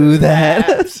won't do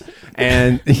that.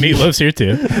 And Meatloaf's here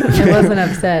too. I wasn't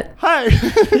upset. Hi.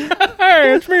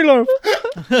 Hey, it's Meatloaf.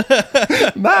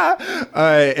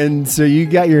 Bye. And so you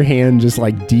got your hand just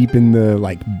like deep in the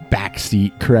like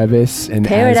backseat crevice, and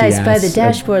Paradise by the as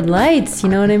dashboard lights, you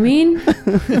know what I mean?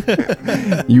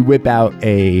 you whip out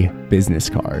a business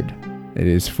card. It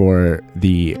is for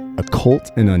the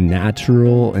Occult and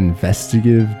Unnatural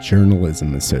Investigative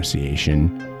Journalism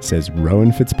Association. It says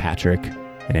Rowan Fitzpatrick,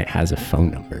 and it has a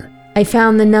phone number. I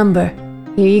found the number.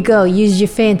 Here you go. Use your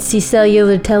fancy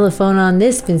cellular telephone on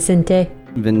this, Vincente.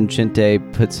 Vincente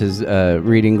puts his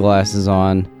reading glasses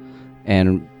on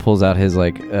and pulls out his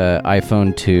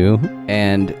iPhone 2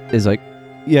 and is like,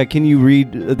 yeah, can you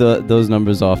read those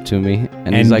numbers off to me?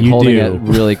 And he's like holding it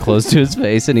really close to his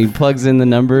face, and he plugs in the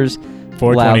numbers.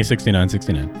 420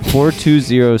 6969.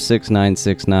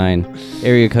 420-6969.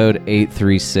 Area code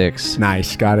 836.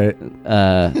 Nice, got it.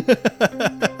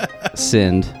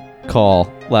 Send.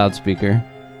 Call. Loudspeaker.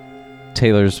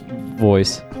 Taylor's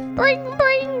voice. Bring,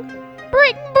 bring,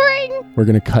 bring, bring. We're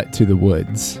going to cut to the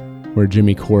woods where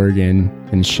Jimmy Corrigan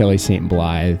and Shelley St.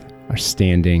 Blythe are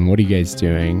standing. What are you guys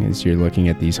doing as you're looking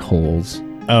at these holes?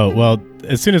 Oh, well,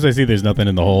 as soon as I see there's nothing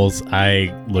in the holes,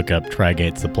 I look up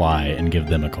Trigate Supply and give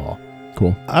them a call.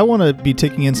 Cool. I want to be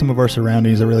taking in some of our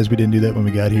surroundings. I realized we didn't do that when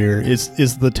we got here.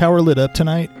 Is the tower lit up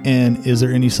tonight? And is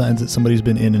there any signs that somebody's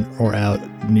been in or out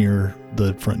near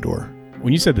the front door?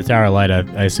 When you said the tower light,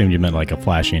 I assumed you meant like a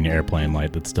flashing airplane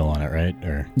light that's still on it, right?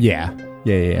 Or Yeah.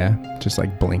 Just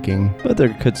like blinking. But there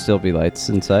could still be lights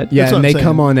inside. Yeah, That's what and I'm they saying.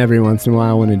 come on every once in a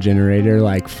while when a generator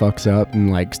like fucks up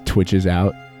and like twitches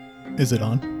out. Is it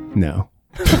on? No.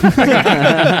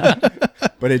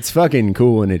 But it's fucking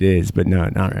cool when it is, but no,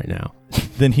 not right now.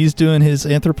 Then he's doing his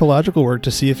anthropological work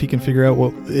to see if he can figure out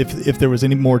what if there was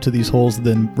any more to these holes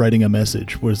than writing a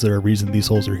message. Was there a reason these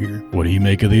holes are here? what do you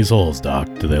make of these holes, Doc?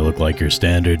 Do they look like your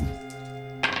standard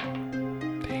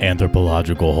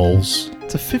anthropological holes?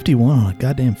 It's a 51 on a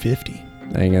goddamn 50.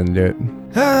 I ain't gonna do it.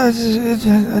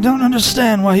 I don't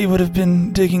understand why he would have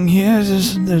been digging here.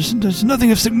 There's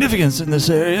nothing of significance in this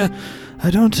area. I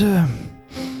don't.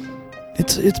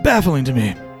 It's baffling to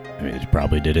me. I mean, he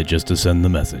probably did it just to send the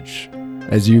message.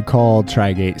 As you call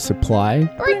Trigate Supply,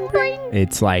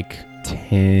 it's like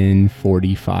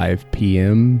 10:45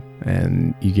 p.m.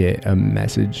 and you get a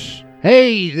message.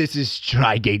 Hey, this is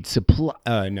Trigate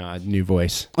Supply. No, new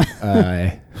voice.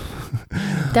 That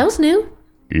was new.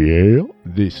 Yeah,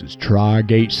 this is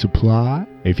Trigate Supply.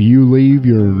 If you leave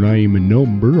your name and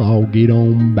number, I'll get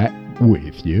on back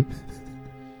with you.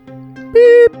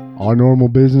 Beep. Our normal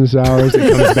business hours.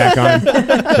 It comes back on.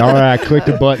 Sorry, I clicked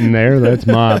a button there. That's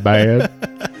my bad.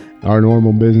 Our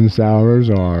normal business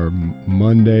hours are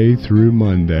Monday through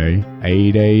Monday,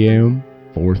 8 a.m.,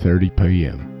 4:30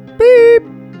 p.m.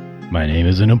 My name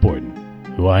isn't important.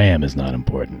 Who I am is not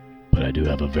important. But I do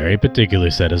have a very particular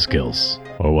set of skills.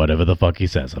 Or whatever the fuck he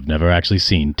says. I've never actually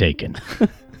seen taken.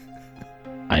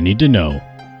 I need to know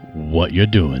what you're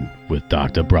doing with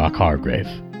Dr. Brock Hargrave.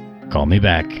 Call me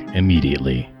back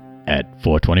immediately at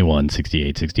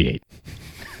 421-6868.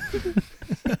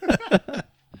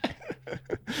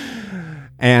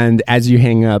 And as you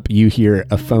hang up, you hear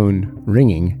a phone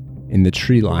ringing in the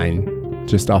tree line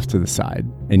just off to the side.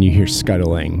 And you hear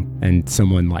scuttling and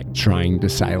someone like trying to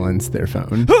silence their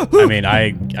phone. I mean,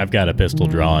 I've got a pistol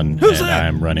drawn and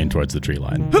I'm running towards the tree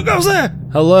line. Who goes there?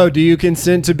 Hello, do you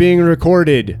consent to being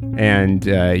recorded? And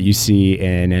you see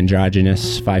an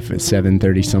androgynous 5'7",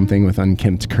 30-something with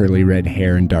unkempt curly red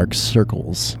hair and dark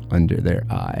circles under their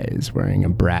eyes, wearing a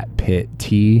Brad Pitt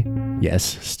tee.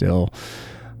 Yes, still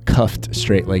cuffed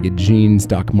straight-legged jeans,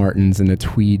 Doc Martens, and a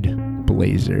tweed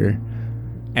blazer.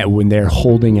 And when they're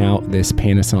holding out this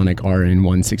Panasonic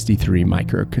RN163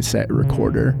 micro cassette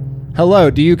recorder. Hello,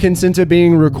 do you consent to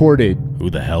being recorded? Who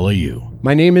the hell are you?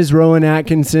 My name is Rowan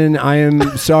Atkinson. I am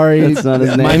sorry. That's not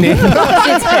his My name.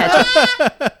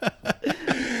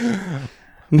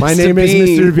 My name is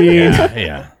Bean. Mr. Bean.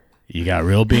 You got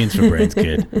real beans for brains,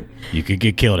 kid. You could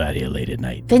get killed out here late at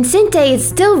night. Vincente, it's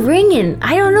still ringing.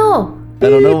 I don't know. I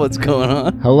don't know what's going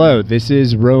on. Hello, this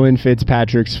is Rowan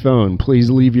Fitzpatrick's phone. Please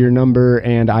leave your number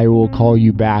and I will call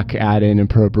you back at an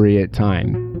appropriate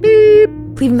time. Leave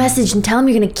a message and tell him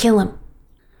you're gonna kill him.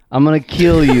 I'm gonna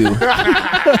kill you.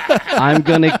 I'm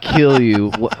gonna kill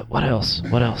you. What else?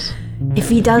 What else? If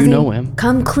he doesn't You know him.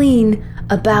 come clean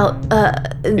about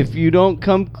If you don't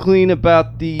come clean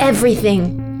about the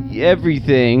everything,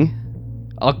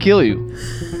 I'll kill you.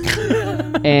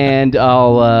 And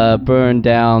I'll burn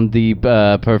down the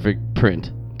perfect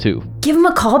print too. give him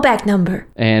a callback number.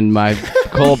 And my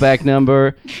callback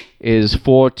number is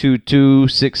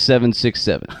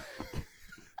 422-6767.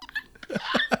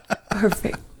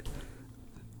 Perfect.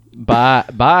 Bye.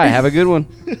 Have a good one.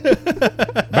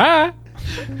 Bye.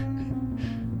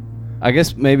 I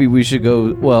guess maybe we should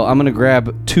go. Well, I'm gonna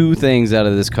grab 2 things out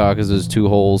of this car because there's 2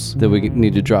 holes that we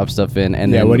need to drop stuff in.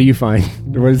 And Yeah, then what do you find?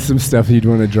 What is some stuff you'd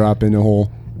want to drop in a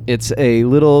hole? It's a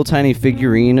little tiny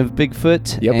figurine of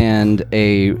Bigfoot Yep. and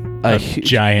a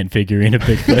Giant figurine of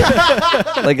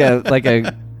Bigfoot. like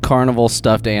a carnival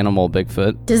stuffed animal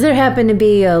Bigfoot. Does there happen to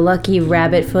be a lucky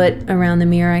rabbit foot around the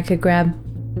mirror I could grab?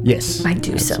 Yes. I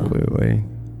do so. Absolutely.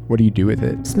 What do you do with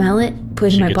it? Smell it, put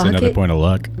it She in my gets another pocket. point of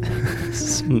luck.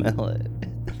 Smell it.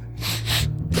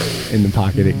 In the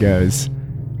pocket it goes.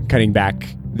 Cutting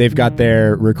back, they've got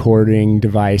their recording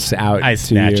device out. I to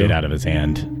snatch you. it out of his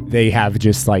hand. They have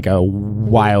just like a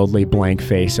wildly blank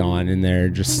face on, and they're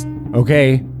just,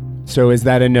 okay, so is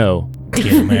that a no?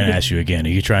 Kid, I'm gonna ask you again. Are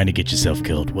you trying to get yourself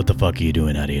killed? What the fuck are you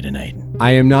doing out here tonight?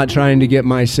 I am not trying to get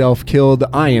myself killed.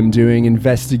 I am doing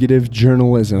investigative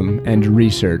journalism and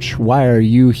research. Why are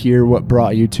you here? What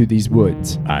brought you to these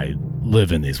woods? I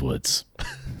live in these woods.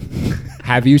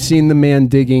 Have you seen the man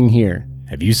digging here?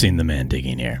 Have you seen the man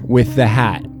digging here? With the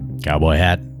hat. Cowboy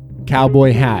hat,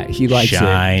 Cowboy hat. He likes it.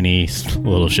 shiny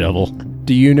little shovel.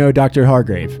 Do you know Dr.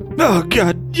 Hargrave? Oh,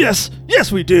 God, yes,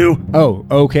 we do. Oh,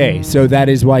 okay. So that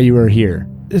is why you are here.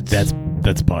 It's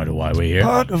That's part of why we're here.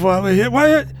 part of why we're here.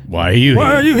 Why Why are you here?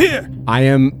 are you here? I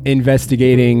am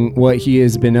investigating what he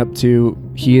has been up to.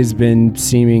 He has been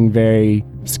seeming very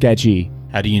sketchy.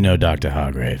 How do you know Dr.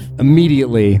 Hargrave?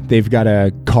 Immediately, they've got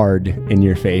a card in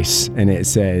your face, and it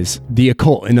says, The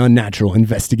Occult and Unnatural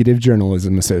Investigative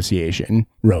Journalism Association,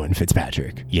 Rowan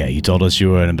Fitzpatrick. Yeah, you told us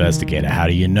you were an investigator. How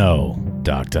do you know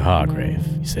Dr. Hargrave?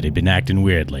 You said he'd been acting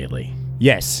weird lately.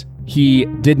 Yes, he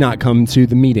did not come to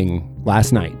the meeting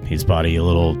last night. He's part of your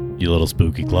little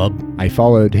spooky club. I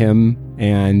followed him,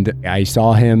 and I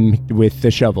saw him with the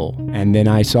shovel, and then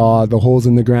I saw the holes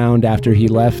in the ground after he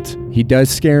left. He does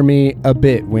scare me a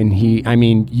bit when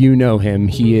you know him.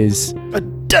 He is A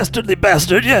dastardly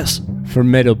bastard, yes.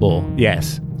 formidable,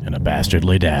 yes. And a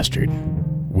bastardly dastard.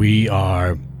 We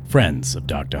are friends of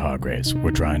Dr. Hargrave's.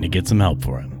 We're trying to get some help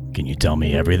for him. Can you tell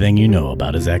me everything you know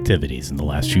about his activities in the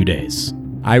last few days?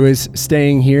 I was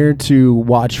staying here to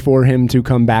watch for him to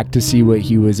come back to see what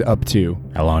he was up to.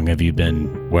 How long have you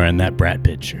been wearing that Brat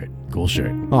Pit shirt? Cool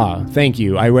shirt. Ah, thank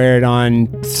you. I wear it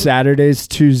on Saturdays,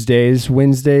 Tuesdays,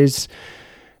 Wednesdays,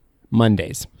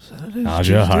 Mondays.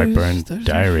 Nausea, heartburn,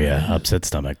 diarrhea, upset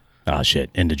stomach. Ah, shit.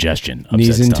 Indigestion. Upset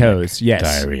Knees and stomach, toes, yes.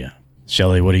 Diarrhea.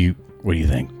 Shelley, what do you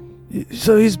think?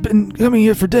 So he's been coming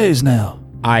here for days now.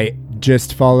 I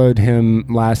just followed him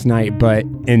last night,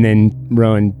 and then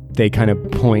Rowan, they kind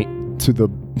of point to the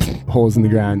holes in the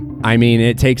ground. I mean,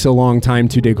 it takes a long time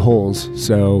to dig holes,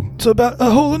 so So about a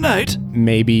hole a night.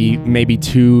 maybe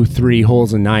 2-3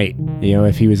 holes a night,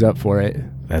 if he was up for it.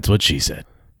 That's what she said.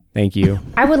 Thank you.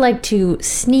 I would like to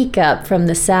sneak up from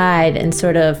the side and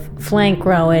sort of flank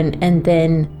Rowan and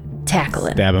then tackle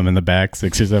him. Stab him in the back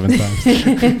 6 or 7 times.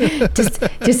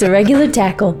 Just a regular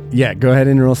tackle. Yeah, go ahead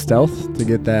and roll stealth to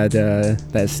get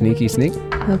that sneaky sneak.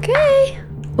 Okay.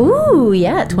 Ooh,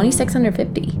 yeah, 26 under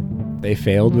 50. They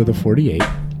failed with a 48.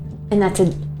 And that's a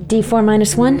D4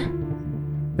 minus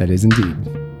 1? That is indeed.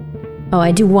 Oh,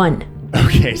 I do 1.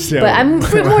 Okay, so... But I'm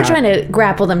more trying to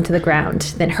grapple them to the ground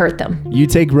than hurt them. You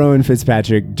take Rowan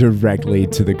Fitzpatrick directly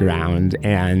to the ground,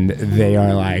 and they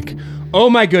are like, oh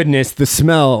my goodness, the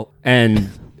smell. And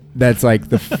that's like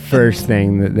the first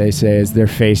thing that they say as their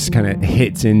face kind of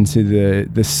hits into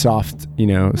the soft,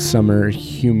 summer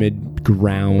humid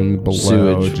ground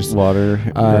below. Sewage, water.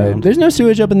 ground. There's no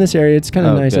sewage up in this area. It's kind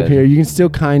of Oh, nice up good. here. You can still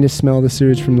kind of smell the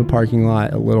sewage from the parking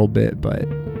lot a little bit, but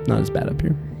not as bad up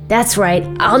here. That's right.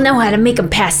 I'll know how to make him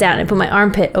pass out and put my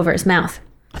armpit over his mouth.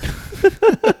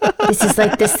 This is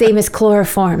like the same as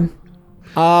chloroform.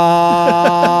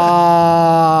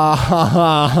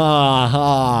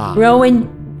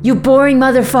 Rowan, you boring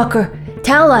motherfucker.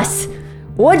 Tell us,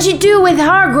 What'd you do with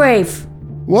Hargrave?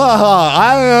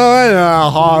 I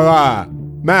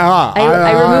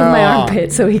removed my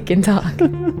armpit so he can talk.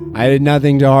 I did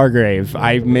nothing to Hargrave.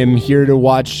 I am here to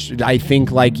watch, I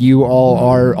think, like you all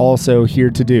are also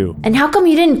here to do. And how come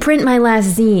you didn't print my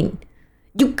last zine?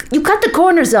 You cut the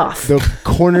corners off. The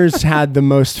corners had the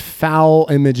most foul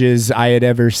images I had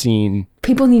ever seen.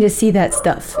 People need to see that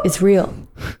stuff. It's real.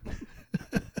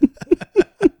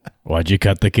 Why'd you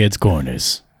cut the kids'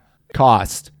 corners?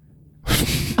 Cost.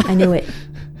 I knew it.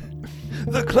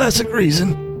 The classic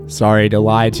reason. Sorry to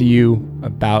lie to you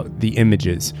about the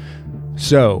images.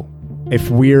 So, if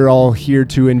we're all here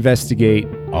to investigate,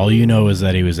 All you know is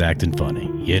that he was acting funny.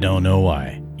 You don't know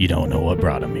why. You don't know what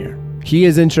brought him here. he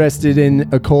is interested in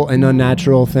occult and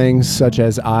unnatural things, such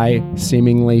as I,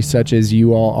 seemingly such as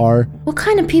you all are. What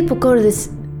kind of people go to this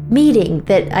meeting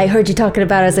that I heard you talking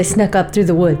about as I snuck up through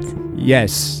the woods?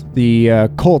 Yes, the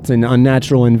Occult and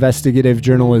Unnatural Investigative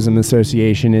Journalism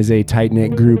Association is a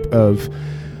tight-knit group of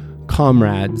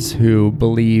comrades who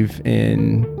believe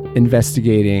in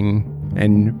investigating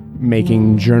and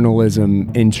making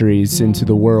journalism entries into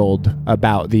the world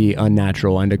about the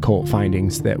unnatural and occult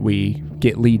findings that we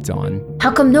get leads on.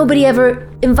 How come nobody ever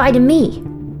invited me?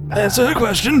 Answer the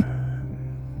question.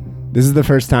 This is the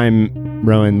first time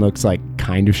Rowan looks like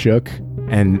kind of shook,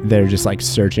 and they're just like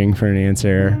searching for an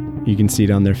answer. You can see it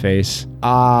on their face.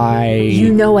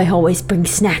 You know I always bring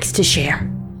snacks to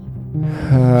share.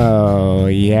 Oh,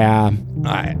 yeah.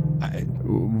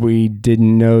 We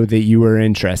didn't know that you were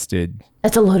interested.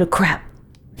 That's a load of crap.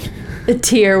 A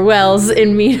tear wells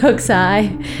in Meat Hook's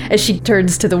eye as she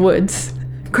turns to the woods,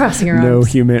 crossing her No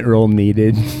arms. human roll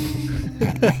needed.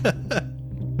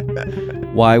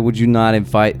 Why would you not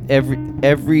invite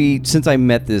every since I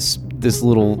met this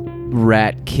little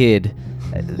rat kid,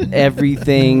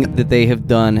 everything that they have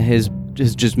done has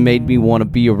just made me want to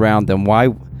be around them. Why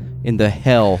in the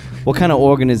hell? What kind of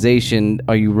organization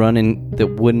are you running that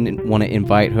wouldn't want to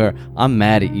invite her? I'm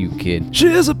mad at you, kid. She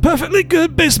is a perfectly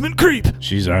good basement creep.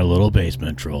 She's our little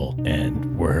basement troll,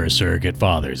 and we're her surrogate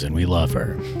fathers, and we love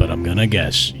her. But I'm gonna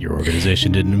guess your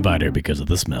organization didn't invite her because of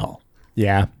the smell.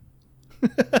 Yeah.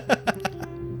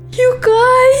 You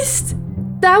guys!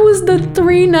 That was the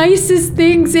 3 nicest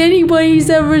things anybody's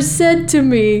ever said to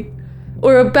me.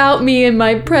 Or about me in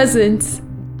my presence.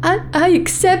 I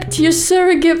accept your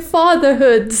surrogate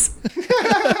fatherhoods.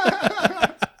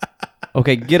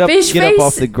 Okay, get up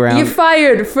off the ground. You're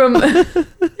fired from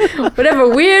whatever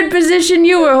weird position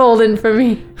you were holding for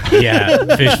me.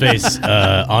 Yeah, fish face.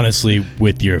 Honestly,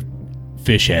 with your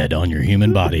fish head on your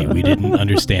human body, we didn't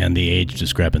understand the age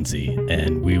discrepancy,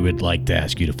 and we would like to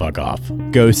ask you to fuck off.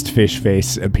 Ghost Fish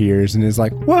Face appears and is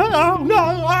like, "Whoa,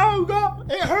 no,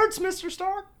 it hurts, Mr.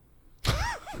 Stark."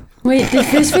 Wait, did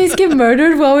Fishface get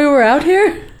murdered while we were out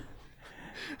here?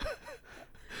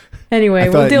 Anyway,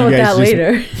 we'll deal with that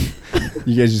later.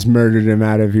 You guys just murdered him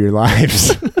out of your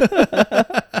lives.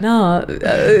 No,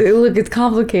 look, it's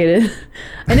complicated.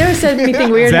 I never said anything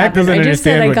weird Zach happened. doesn't I just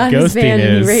said I understand got what his van ghosting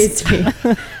and he is. raised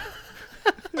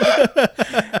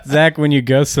me. Zach, when you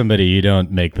ghost somebody, you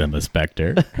don't make them a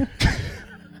specter.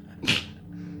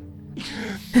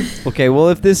 Okay, well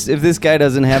if this guy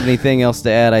doesn't have anything else to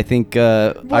add, I think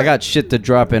I got shit to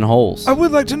drop in holes. I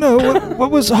would like to know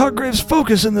what was Hargrave's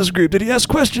focus in this group? Did he ask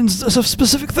questions of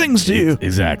specific things to you?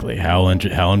 Exactly. How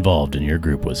involved in your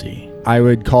group was he? I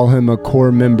would call him a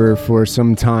core member for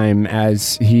some time,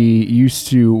 as he used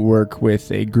to work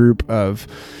with a group of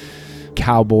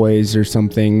cowboys or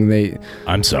something.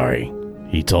 I'm sorry.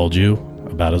 He told you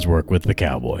about his work with the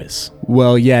Cowboys.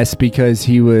 Well, yes, because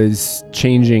he was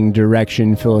changing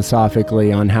direction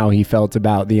philosophically on how he felt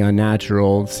about the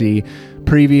unnatural. See,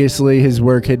 previously his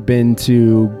work had been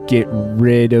to get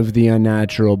rid of the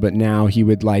unnatural, but now he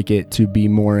would like it to be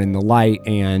more in the light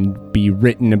and be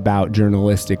written about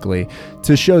journalistically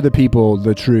to show the people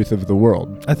the truth of the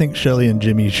world. I think Shelly and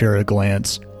Jimmy share a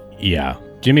glance. Yeah.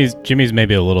 Jimmy's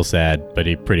maybe a little sad, but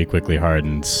he pretty quickly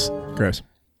hardens. Gross.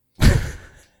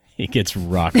 He gets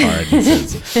rock hard and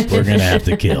says, "We're gonna have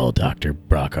to kill Dr.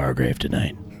 Brock Hargrave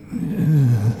tonight."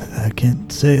 I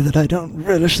can't say that I don't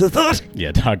relish the thought.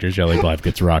 Yeah, Dr. Shelley Blythe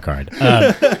gets rock hard.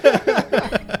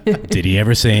 Did he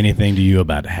ever say anything to you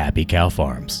about Happy Cow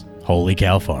Farms? Holy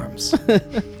Cow Farms?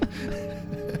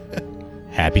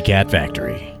 Happy Cat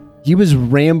Factory? He was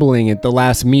rambling at the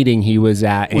last meeting he was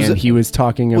at, and he was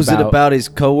talking about... Was it about his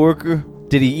coworker?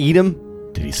 Did he eat him?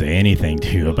 Did he say anything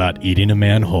to you about eating a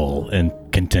man whole and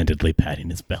contentedly patting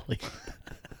his belly?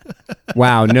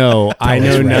 Wow, no, I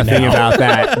know right nothing now. about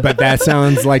that, but that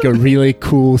sounds like a really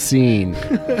cool scene.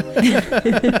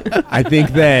 I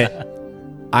think that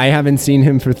I haven't seen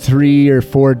him for 3 or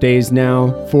 4 days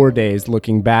now. 4 days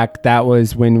looking back. That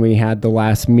was when we had the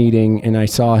last meeting and I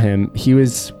saw him. He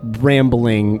was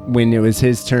rambling when it was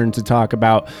his turn to talk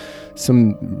about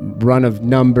some run of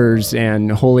numbers and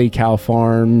Holy Cow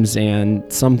Farms and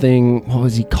something. What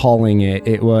was he calling it?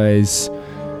 It was,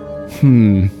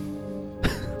 it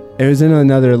was in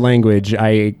another language.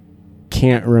 I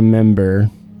can't remember.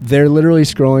 They're literally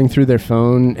scrolling through their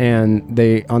phone and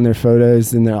they on their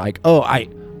photos and they're like, oh,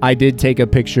 I did take a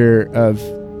picture of,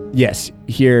 yes,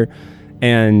 here.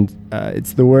 And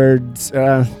it's the words,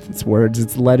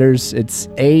 it's letters. It's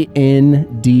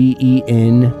ANDENPIL.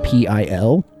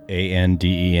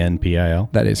 ANDENPIL.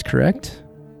 That is correct.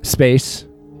 Space,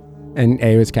 and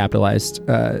A was capitalized.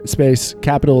 Space,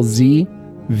 capital Z,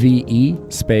 VE,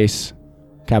 space,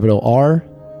 capital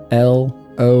RLOREN.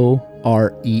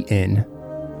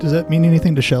 Does that mean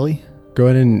anything to Shelley? Go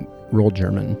ahead and roll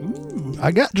German. Ooh,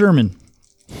 I got German.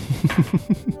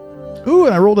 Ooh,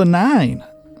 and I rolled a 9.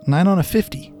 9 on a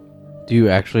 50. Do you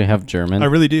actually have German? I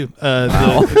really do.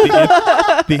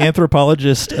 The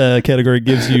anthropologist category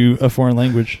gives you a foreign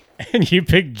language. And you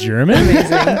picked German?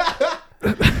 Amazing.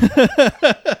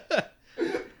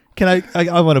 Can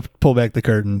I want to pull back the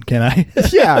curtain, can I?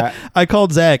 Yeah. I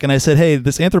called Zach and I said, hey,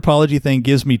 this anthropology thing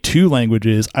gives me 2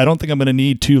 languages. I don't think I'm going to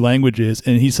need 2 languages.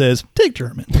 And he says, take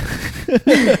German.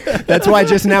 That's why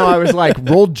just now I was like,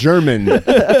 roll German.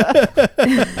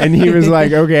 And he was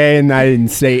like, okay. And I didn't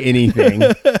say anything.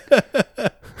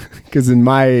 Because in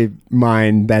my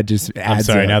mind, that just adds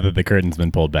I'm sorry, up. now that the curtain's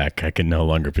been pulled back, I can no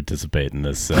longer participate in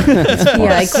this.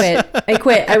 Yeah, I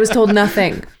quit. I was told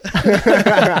nothing.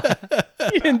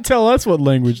 You didn't tell us what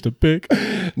language to pick.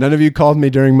 None of you called me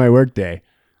during my workday.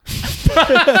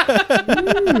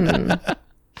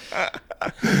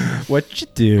 What you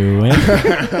doing?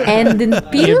 And then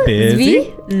You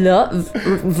busy?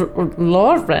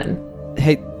 Lauren.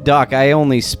 Hey, Doc, I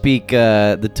only speak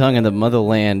the tongue of the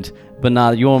motherland, but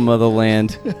not your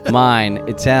motherland. Mine,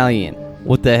 Italian.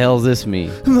 What the hell does this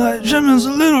mean? My German's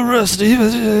a little rusty,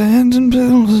 but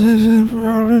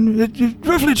it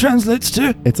roughly translates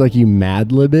to... It's like you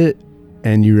Mad Lib it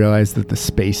and you realize that the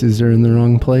spaces are in the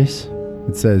wrong place.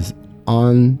 It says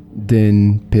on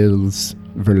den Pils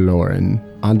verloren.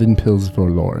 On den Pils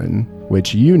verloren,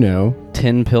 which you know.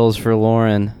 10 pills for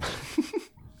Lauren.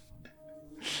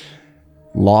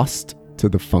 Lost to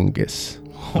the fungus.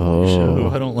 Oh,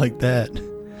 I don't like that.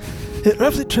 It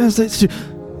roughly translates to,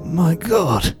 my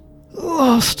God,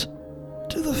 lost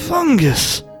to the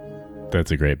fungus.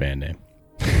 That's a great band name.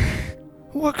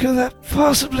 What could that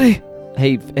possibly...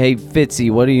 Hey,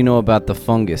 Fitzy, what do you know about the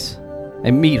fungus?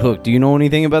 And Meat Hook, do you know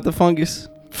anything about the fungus?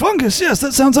 Fungus, yes,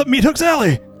 that sounds up Meat Hook's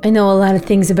alley. I know a lot of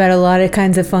things about a lot of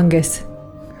kinds of fungus.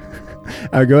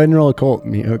 Go ahead and roll a cult,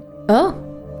 Meat Hook. Oh.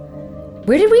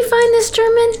 Where did we find this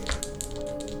German?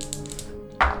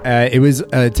 It was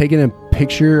taking a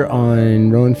picture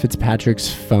on Rowan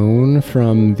Fitzpatrick's phone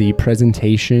from the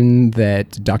presentation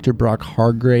that Dr. Brock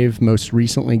Hargrave most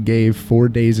recently gave 4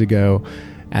 days ago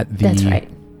at the That's right.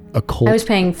 Occult. I was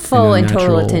paying full and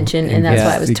total attention, and that's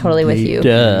why I was totally with you.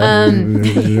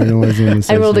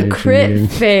 I rolled a crit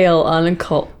fail on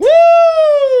occult.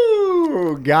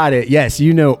 Woo! Got it. Yes,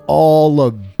 you know all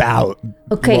about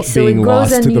Okay, so it being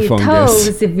grows lost to on the your fungus.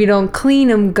 toes if you don't clean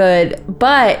them good.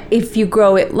 But if you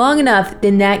grow it long enough,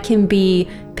 then that can be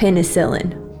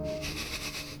penicillin.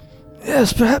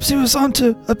 Yes, perhaps he was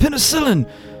onto a penicillin.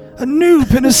 A new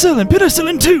penicillin.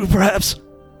 Penicillin 2, perhaps.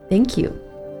 Thank you.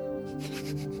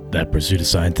 That pursuit of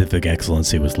scientific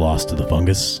excellency was lost to the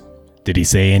fungus? Did he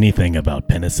say anything about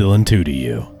penicillin 2 to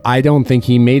you? I don't think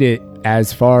he made it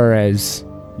as far as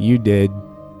you did.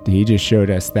 He just showed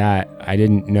us that. I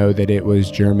didn't know that it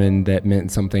was German that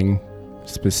meant something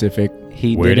specific.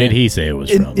 Where did he say it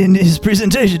was from? In his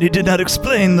presentation, he did not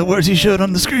explain the words he showed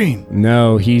on the screen.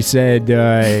 No, he said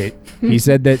he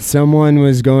said that someone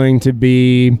was going to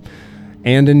be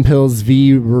Andenpils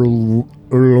v.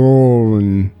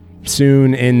 Verloren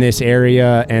soon in this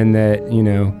area, and that, you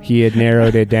know, he had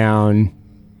narrowed it down.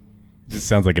 This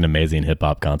sounds like an amazing hip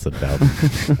hop concept album.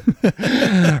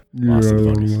 Lost to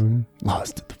the fungus.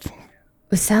 Lost to the fungus.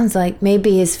 It sounds like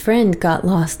maybe his friend got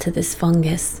lost to this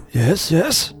fungus. Yes.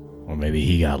 Or maybe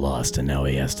he got lost and now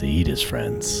he has to eat his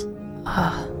friends.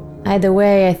 Either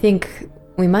way, I think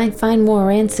we might find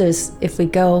more answers if we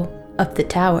go up the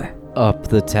tower. Up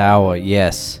the tower,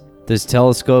 yes. There's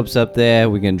telescopes up there.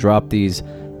 We can drop these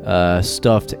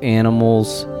stuffed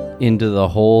animals into the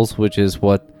holes, which is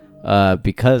what,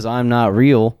 because I'm not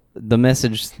real, the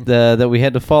message that we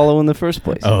had to follow in the first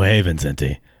place. Oh, hey,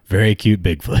 Vincenti. Very cute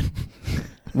Bigfoot.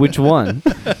 Which one?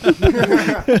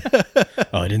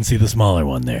 Oh, I didn't see the smaller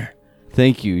one there.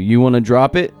 Thank you. You want to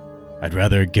drop it? I'd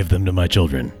rather give them to my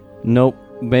children. Nope.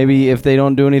 Maybe if they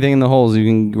don't do anything in the holes, you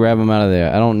can grab them out of there.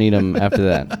 I don't need them after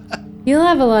that. You'll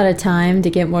have a lot of time to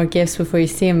get more gifts before you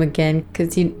see them again,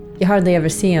 because you hardly ever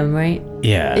see them, right?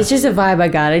 Yeah. It's just a vibe I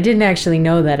got. I didn't actually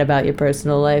know that about your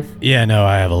personal life. Yeah, no,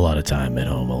 I have a lot of time at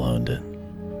home alone to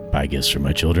buy gifts for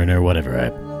my children or whatever I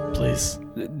please.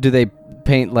 Do they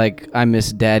paint like I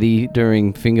miss daddy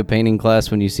during finger painting class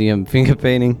when you see them finger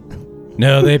painting?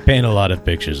 No, they paint a lot of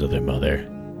pictures of their mother.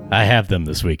 I have them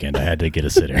this weekend. I had to get a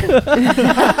sitter.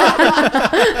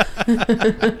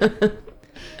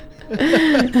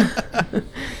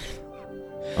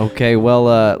 Okay,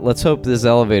 well, let's hope this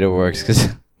elevator works, because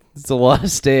it's a lot of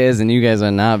stairs, and you guys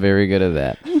are not very good at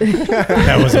that.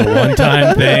 That was a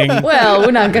one-time thing. Well,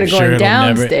 we're not going to I'm go sure it'll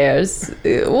never- downstairs.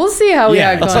 We'll see how we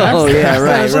Yeah. are going Oh,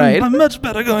 upstairs. yeah, right. I'm much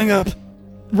better going up.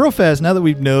 Real fast, now that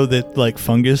we know that like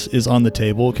fungus is on the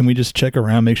table, can we just check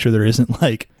around, make sure there isn't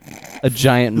like A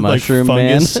giant like mushroom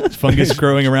fungus, man. fungus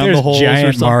growing around There's the holes or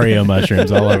giant something? Mario mushrooms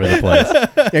all over the place.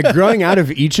 Yeah, growing out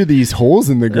of each of these holes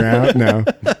in the ground. No,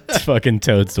 Fucking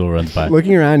toadstool runs by.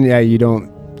 looking around, yeah, you don't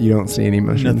see any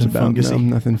mushrooms Nothing about. No, fungusy.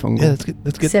 nothing fungal. Yeah, that's good.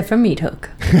 That's good. Except for Meat Hook.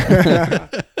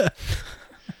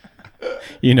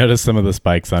 You notice some of the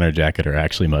spikes on her jacket are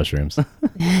actually mushrooms.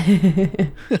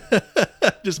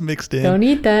 Just mixed in. Don't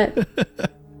eat that.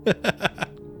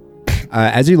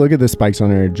 As you look at the spikes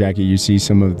on her jacket, you see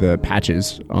some of the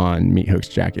patches on Meat Hook's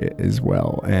jacket as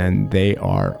well, and they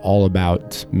are all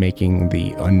about making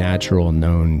the unnatural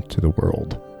known to the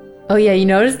world. Oh, yeah, you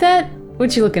noticed that?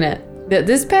 What you looking at?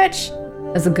 This patch?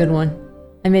 That's a good one.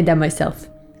 I made that myself.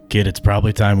 Kid, it's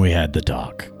probably time we had the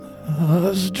talk. I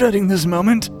was dreading this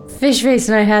moment. Fishface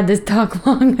and I had this talk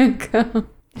long ago.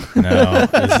 No,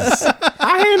 this is,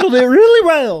 I handled it really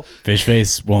well.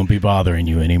 Fishface won't be bothering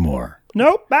you anymore.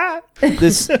 Nope, bye.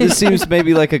 This seems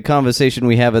maybe like a conversation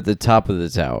we have at the top of the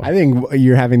tower. I think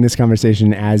you're having this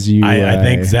conversation as you. I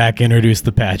think Zach introduced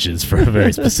the patches for a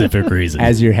very specific reason.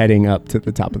 as you're heading up to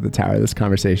the top of the tower, this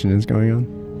conversation is going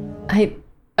on.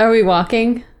 Are we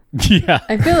walking? Yeah.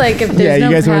 I feel like if there's Yeah, no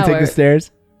you guys power, want to take the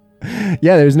stairs?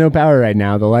 Yeah, there's no power right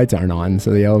now. The lights aren't on, so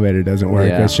the elevator doesn't work.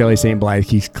 Yeah. Shelley St. Blythe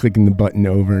keeps clicking the button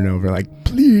over and over, like,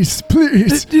 please,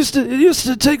 please. It used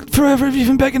to take forever,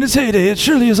 even back in its heyday. It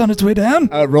surely is on its way down.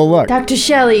 Roll luck. Dr.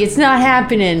 Shelley, it's not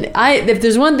happening. If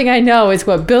there's one thing I know, it's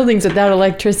what buildings without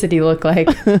electricity look like.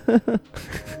 I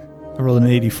rolled an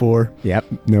 84. Yep,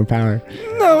 no power.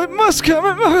 No, it must come.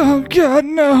 Oh, God,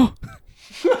 no.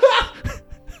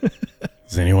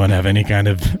 Does anyone have any kind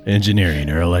of engineering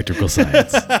or electrical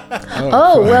science?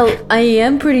 Oh, well, I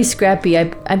am pretty scrappy. I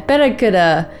bet I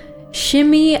could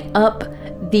shimmy up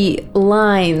the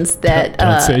lines that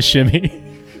Don't say shimmy.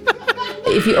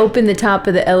 if you open the top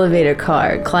of the elevator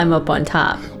car, climb up on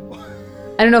top.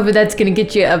 I don't know if that's going to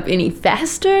get you up any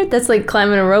faster. That's like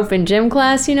climbing a rope in gym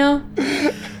class, you know?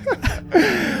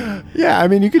 Yeah, I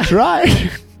mean, you could try.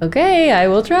 Okay, I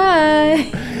will try.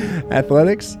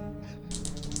 Athletics?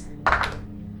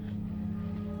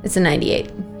 It's a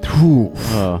 98. Ooh,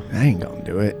 Oh. I ain't gonna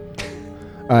do it.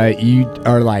 You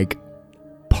are like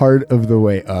part of the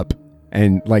way up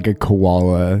and like a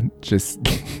koala just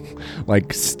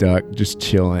like stuck, just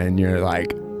chilling. You're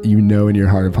like, you know, in your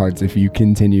heart of hearts, if you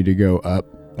continue to go up,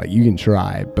 like you can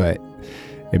try, but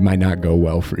it might not go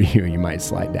well for you. You might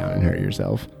slide down and hurt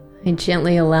yourself. I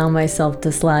gently allow myself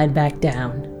to slide back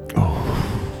down.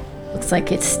 Looks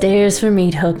like it's stairs for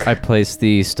Meat Hook. I placed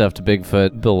the stuffed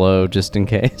Bigfoot below just in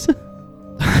case.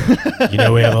 You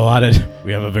know, we have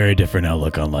a very different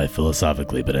outlook on life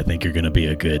philosophically, but I think you're going to be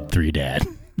a good 3 dad.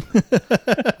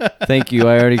 Thank you.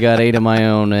 I already got 8 of my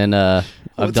own, and I've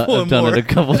What's done one more? it a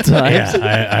couple times.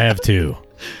 Yeah, I have 2.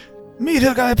 Meat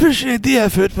Hook, I appreciate the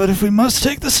effort, but if we must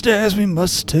take the stairs, we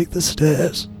must take the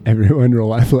stairs. Everyone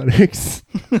roll athletics.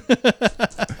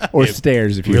 Or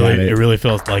stairs if you have It it. really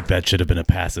feels like that should have been a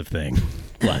passive thing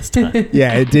last time.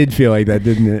 Yeah, it did feel like that,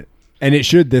 didn't it? And it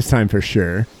should this time for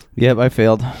sure. Yep, I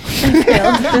failed.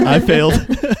 I failed.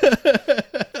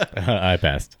 I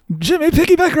passed. Jimmy,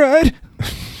 piggyback ride.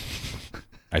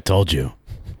 I told you.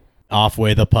 Off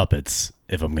way the puppets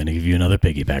if I'm going to give you another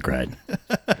piggyback ride.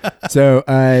 So,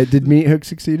 did Meat Hook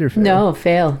succeed or fail? No,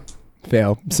 fail.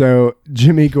 Fail. So,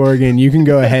 Jimmy Gorgon, you can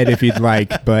go ahead if you'd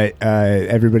like, but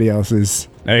everybody else is...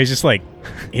 No, he's just like,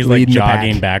 he's Leading like the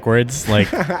jogging pack. backwards. Like,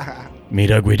 me,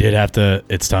 Doug, we did have to,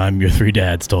 it's time your 3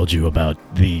 dads told you about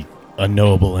the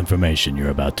unknowable information you're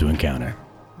about to encounter.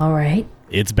 All right.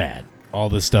 It's bad. All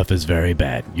this stuff is very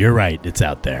bad. You're right. It's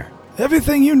out there.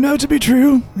 Everything you know to be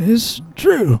true is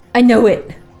true. I know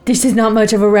it. This is not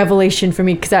much of a revelation for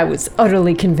me because I was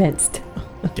utterly convinced.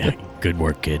 Yeah, good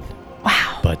work, kid.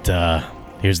 Wow. But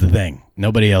here's the thing.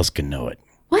 Nobody else can know it.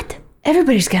 What?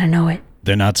 Everybody's gotta know it.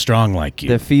 They're not strong like you.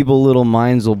 Their feeble little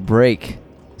minds will break.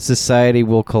 Society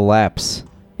will collapse.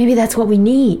 Maybe that's what we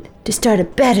need to start a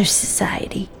better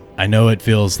society. I know it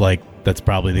feels like that's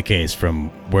probably the case from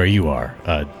where you are,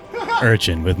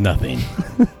 urchin with nothing.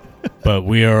 But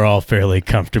we are all fairly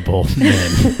comfortable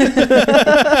men.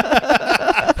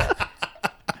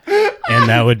 And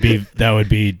that would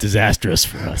be disastrous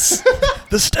for us.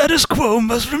 The status quo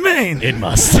must remain. It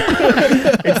must.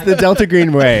 It's the Delta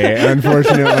Green way,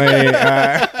 unfortunately.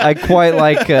 I quite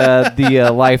like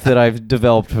the life that I've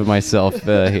developed for myself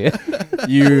here.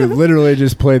 You literally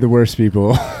just play the worst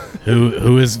people.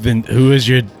 Who is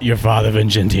your father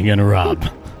Vincenti gonna rob?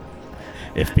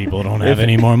 If people don't have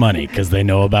any more money because they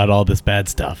know about all this bad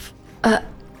stuff.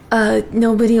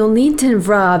 Nobody will need to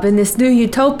rob in this new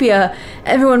utopia.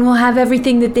 Everyone will have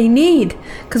everything that they need,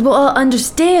 because we'll all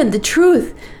understand the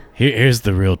truth. Here's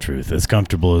the real truth. As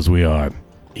comfortable as we are,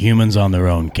 humans on their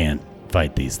own can't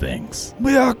fight these things.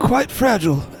 We are quite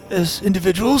fragile as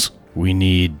individuals. We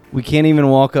can't even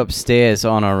walk upstairs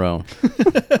on our own.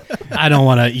 I don't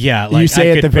want to. Yeah, like You say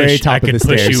I at could the very push, top I of the could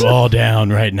push stairs. you all down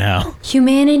right now.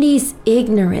 Humanity's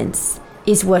ignorance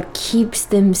is what keeps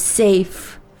them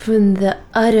safe from the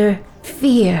utter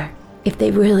fear if they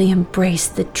really embrace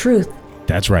the truth.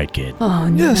 That's right, kid. Oh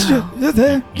no. Yes, you're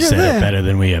there. You said it better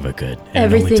than we ever could. And it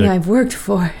only Everything took I've worked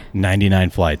for. 99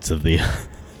 flights of the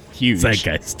Huge.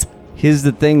 Zeitgeist. Here's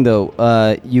the thing,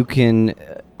 though. You can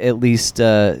at least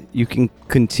you can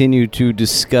continue to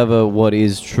discover what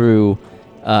is true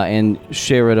and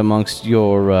share it amongst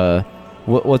your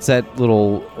what's that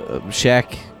little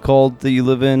shack called that you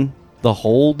live in? The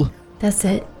Hold. That's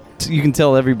it. So you can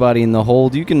tell everybody in the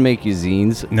Hold. You can make your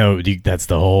zines. No, that's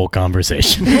the whole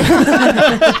conversation.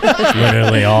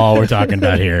 Literally all we're talking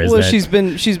about here is Well,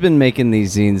 that she's been making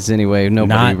these zines anyway.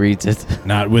 Nobody Not- reads it.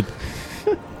 not with.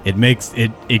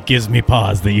 It gives me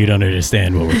pause that you don't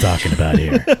understand what we're talking about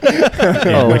here,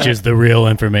 which is the real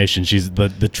information. She's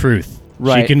the truth.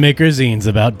 Right. She can make her zines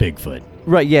about Bigfoot.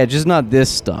 Right? Yeah, just not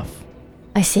this stuff.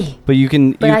 I see. But you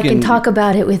can. But I can talk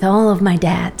about it with all of my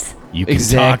dads. You can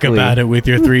Exactly. talk about it with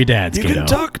your 3 dads, You kiddo. can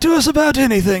talk to us about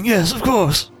anything. Yes, of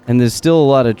course. And there's still a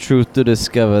lot of truth to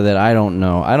discover that I don't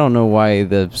know. I don't know why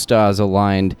the stars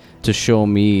aligned to show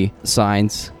me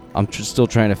signs. I'm still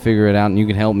trying to figure it out, and you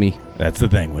can help me. That's the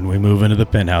thing. When we move into the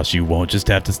penthouse, you won't just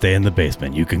have to stay in the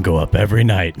basement. You can go up every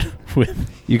night with.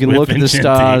 You can with look at the Vincenti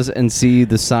stars and see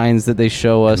the signs that they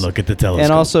show and us. look at the telescope.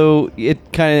 And also, it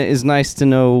kind of is nice to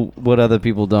know what other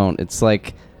people don't. It's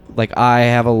like I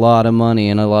have a lot of money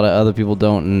and a lot of other people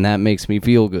don't, and that makes me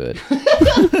feel good.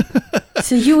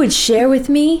 So you would share with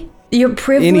me your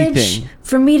privilege Anything.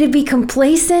 for me to be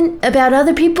complacent about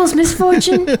other people's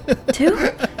misfortune too?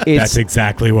 That's It's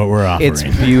exactly what we're offering. it's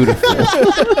beautiful.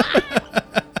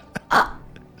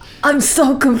 I'm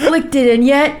so conflicted, and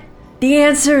yet the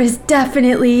answer is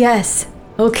definitely yes.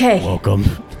 Okay. Welcome.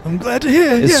 I'm glad to hear.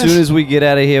 As yes. soon as we get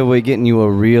out of here, we're getting you a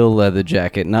real leather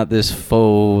jacket, not this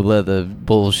faux leather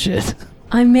bullshit.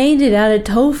 I made it out of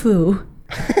tofu.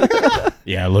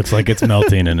 Yeah, it looks like it's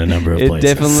melting in a number of It places.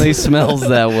 definitely smells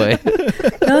that way.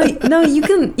 No, you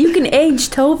can age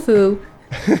tofu.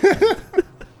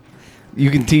 You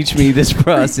can teach me this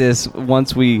process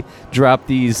once we drop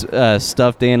these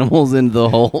stuffed animals into the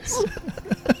holes.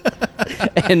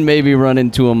 And maybe run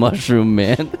into a mushroom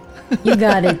man. You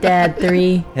got it, Dad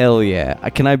 3. Hell yeah.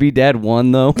 Can I be Dad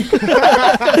 1, though?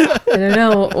 I don't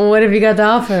know. What have you got to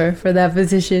offer for that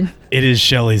position? It is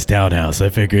Shelley's townhouse. I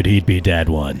figured he'd be Dad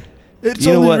 1. It's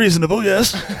You know only what? reasonable,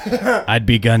 yes. I'd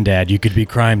be Gun Dad. You could be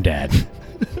Crime Dad.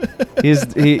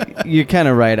 You're kind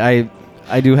of right.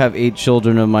 I do have 8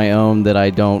 children of my own that I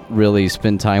don't really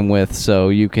spend time with, so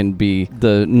you can be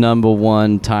the number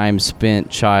 1 time spent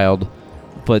child,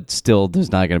 but still, there's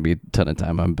not going to be a ton of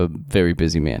time. I'm a very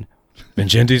busy man.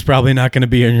 Vincenti's probably not going to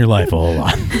be in your life a whole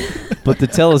lot. But the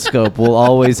telescope will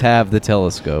always have the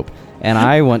telescope. And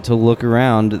I want to look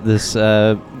around this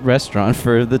restaurant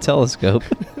for the telescope.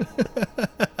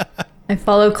 I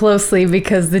follow closely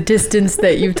because the distance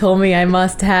that you told me I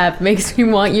must have makes me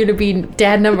want you to be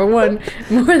Dad number 1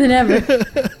 more than ever.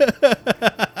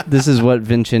 This is what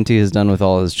Vincenti has done with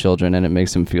all his children, and it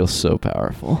makes him feel so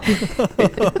powerful.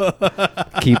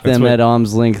 Keep them what- at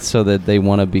arm's length so that they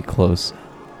want to be close.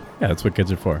 Yeah, that's what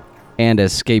kids are for. And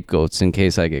as scapegoats in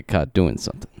case I get caught doing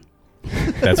something.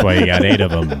 That's why you got 8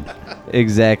 of them.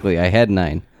 Exactly. I had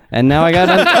 9. And now I got...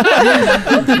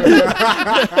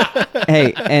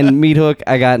 Hey, and Meat Hook,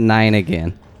 I got 9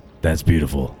 again. That's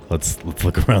beautiful. Let's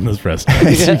look around this restaurant.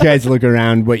 As you guys look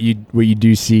around, what you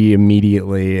do see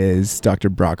immediately is Dr.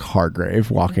 Brock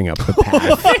Hargrave walking up the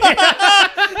path.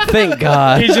 Thank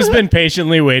God. He's just been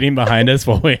patiently waiting behind us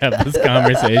while we have this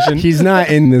conversation. He's not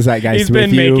in the zeitgeist. He's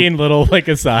with been you. making little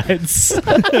asides.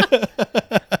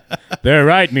 They're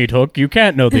right, Meat Hook. You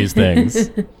can't know these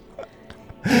things.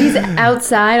 He's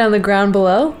outside on the ground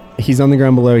below. He's on the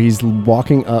ground below. He's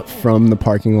walking up from the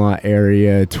parking lot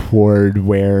area toward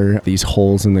where these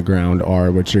holes in the ground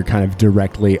are, which are kind of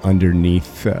directly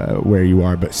underneath where you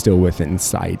are, but still within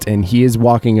sight. And he is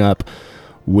walking up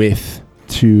with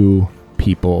 2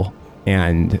 people,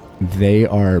 and they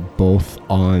are both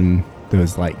on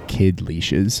those like kid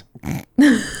leashes. Are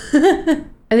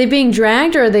they being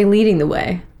dragged or are they leading the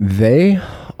way? They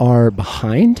are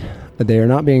behind. They are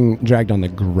not being dragged on the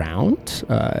ground,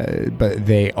 but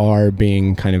they are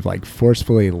being kind of like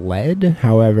forcefully led.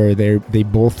 However, they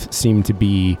both seem to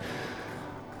be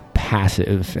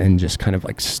passive and just kind of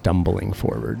like stumbling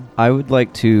forward. I would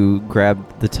like to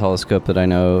grab the telescope that I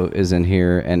know is in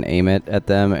here and aim it at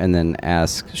them and then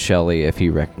ask Shelley if he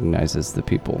recognizes the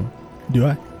people. Do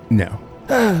I? No.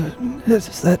 This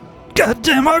is that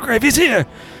goddamn Hargrave. He's here.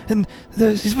 And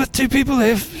he's with 2 people. They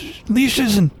have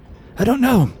leashes and I don't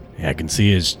know him. Yeah, I can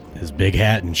see his big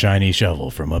hat and shiny shovel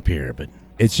from up here, but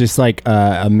It's just like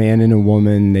a man and a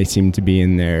woman. They seem to be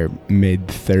in their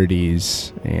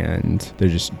mid-30s, and they're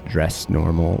just dressed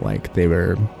normal, like they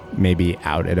were maybe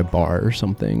out at a bar or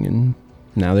something, and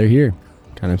now they're here,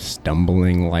 kind of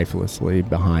stumbling lifelessly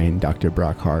behind Dr.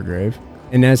 Brock Hargrave.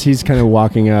 And as he's kind of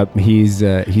walking up, he's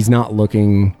not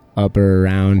looking up or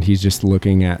around. He's just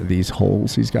looking at these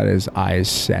holes. He's got his eyes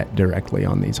set directly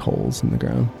on these holes in the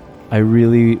ground. I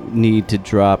really need to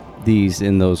drop these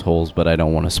in those holes, but I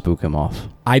don't want to spook him off.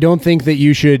 I don't think that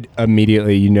you should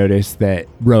immediately. You notice that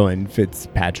Rowan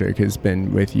Fitzpatrick has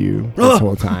been with you this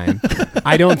whole time.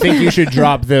 I don't think you should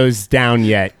drop those down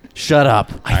yet. Shut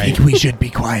up. I think we should be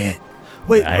quiet.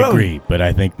 Wait, I Rowan. agree, but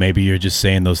I think maybe you're just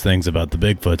saying those things about the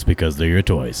Bigfoots because they're your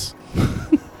toys.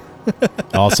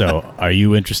 Also, are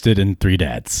you interested in 3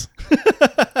 dads?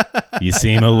 You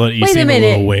seem a little. Wait a minute.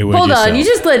 Little wayward Hold yourself. on. You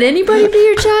just let anybody be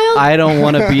your child? I don't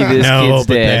want to be this No, kid's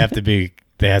but they dad. have to be.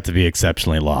 They have to be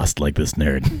exceptionally lost, like this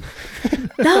nerd.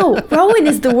 No, Rowan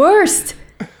is the worst.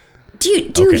 Do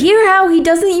you Okay. hear how he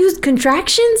doesn't use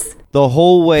contractions? The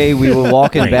whole way we were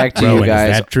walking Wait, back to Rowan, you guys.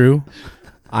 Is that true?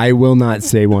 I will not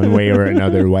say one way or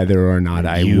another whether or not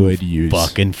I You would use.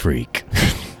 fucking freak.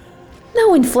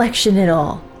 No inflection at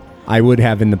all. I would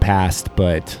have in the past,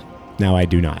 but now I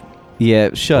do not. Yeah,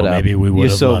 shut Well, up. maybe we You're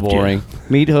would've so loved you. boring.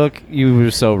 Meat Hook, you were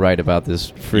so right about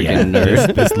this freaking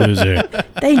nerd. this loser.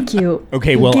 Thank you.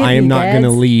 Okay, well, Forgive I am me, not going to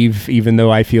dads. leave, even though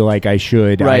I feel like I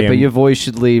should. Right, I but am- your voice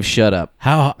should leave. Shut up.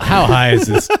 How high is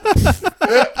this?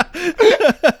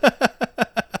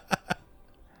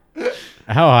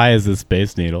 How high is this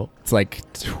Space Needle? It's like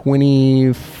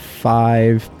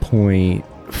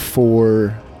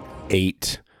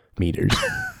 25.48 meters.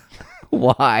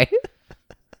 Why?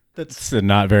 That's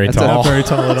not very That's tall. Not very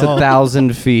tall at It's all.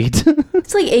 1,000 feet.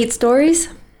 It's like 8 stories.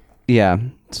 Yeah,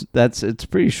 it's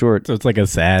pretty short. So it's like a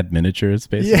sad miniature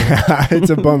Space Needle. Yeah, it's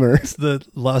a bummer. It's the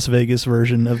Las Vegas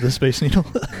version of the Space Needle.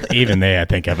 Even they, I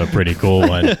think, have a pretty cool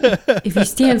one. If you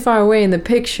stand far away in the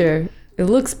picture, it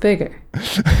looks bigger.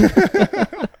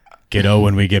 Kiddo,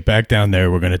 when we get back down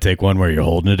there, we're going to take one where you're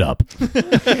holding it up.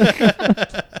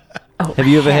 Oh, Have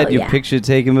you ever had hell your yeah. picture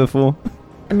taken before?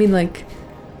 I mean, like,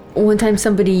 one time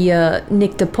somebody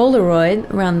nicked a Polaroid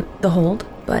around the hold,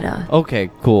 but Okay,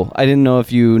 cool. I didn't know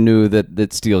if you knew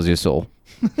that steals your soul.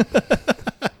 well,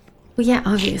 yeah,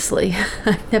 obviously,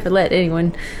 I've never let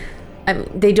anyone. I mean,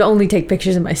 they do only take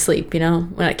pictures in my sleep, you know,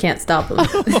 when I can't stop them. the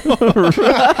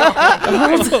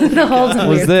hold's a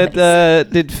Was weird that place.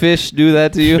 did Fish do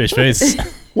that to you? Fish face.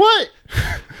 What?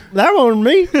 That wasn't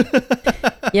me.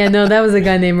 Yeah, no, that was a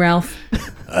guy named Ralph.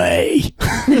 Hey.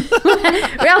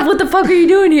 Ralph, what the fuck are you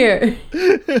doing here?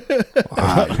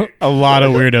 A lot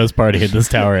of weirdos party at this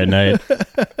tower at night.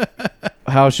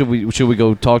 How should we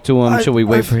go talk to him? Should we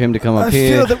wait for him to come I up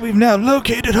here? feel that we've now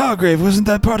located Hargrave. Wasn't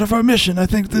that part of our mission? I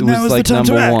think that It now was is like the time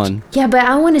number to act. 1. Yeah, but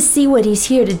I want to see what he's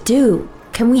here to do.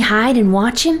 Can we hide and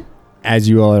watch him? As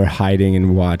you all are hiding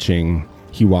and watching,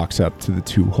 he walks up to the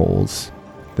 2 holes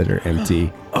that are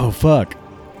empty, Oh, fuck.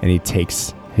 and he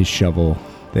takes his shovel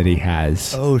that he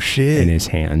has Oh shit! in his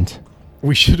hand,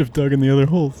 We should have dug in the other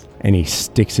holes. and he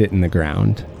sticks it in the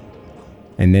ground.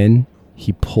 And then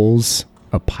he pulls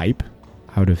a pipe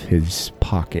out of his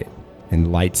pocket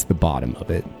and lights the bottom of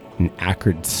it An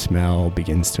acrid smell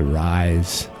begins to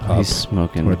rise up He's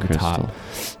smoking toward the crystal. top,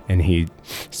 and he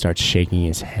starts shaking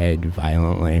his head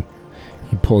violently.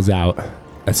 He pulls out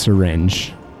a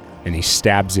syringe, and he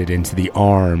stabs it into the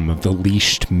arm of the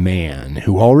leashed man,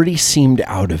 who already seemed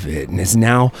out of it and is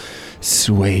now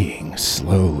swaying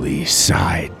slowly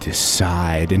side to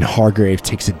side. And Hargrave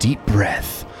takes a deep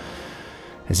breath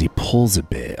as he pulls a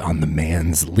bit on the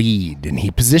man's lead, and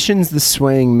he positions the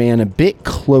swaying man a bit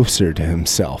closer to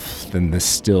himself than the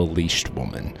still leashed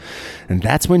woman. And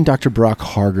that's when Dr. Brock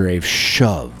Hargrave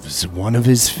shoves one of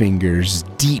his fingers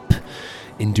deep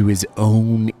into his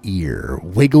own ear,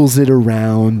 wiggles it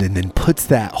around, and then puts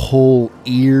that whole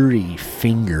eerie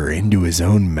finger into his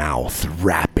own mouth,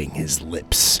 wrapping his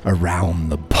lips around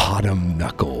the bottom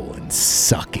knuckle and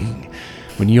sucking.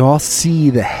 When you all see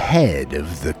the head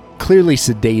of the clearly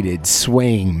sedated,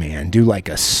 swaying man do like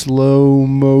a slow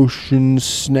motion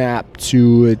snap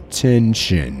to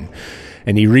attention,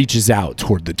 and he reaches out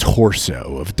toward the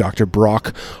torso of Dr.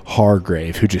 Brock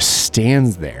Hargrave, who just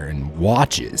stands there and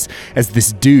watches as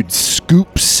this dude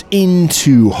scoops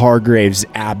into Hargrave's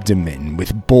abdomen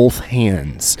with both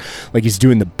hands, like he's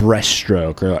doing the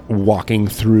breaststroke or like walking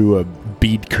through a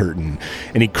bead curtain,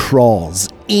 and he crawls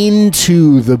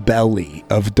into the belly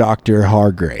of Dr.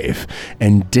 Hargrave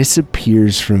and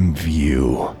disappears from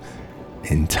view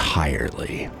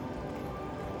entirely.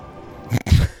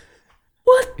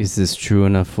 Is this true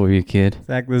enough for you, kid?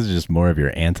 Zach, this is just more of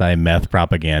your anti-meth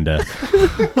propaganda.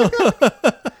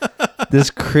 This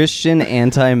Christian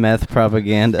anti-meth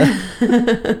propaganda.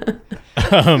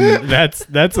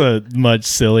 That's a much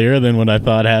sillier than what I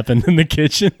thought happened in the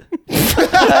kitchen.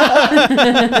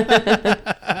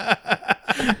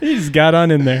 He just got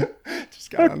on in there.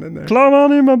 Climb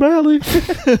on in my belly.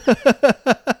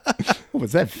 What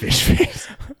was that fish face?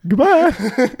 Goodbye.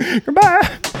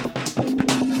 Goodbye.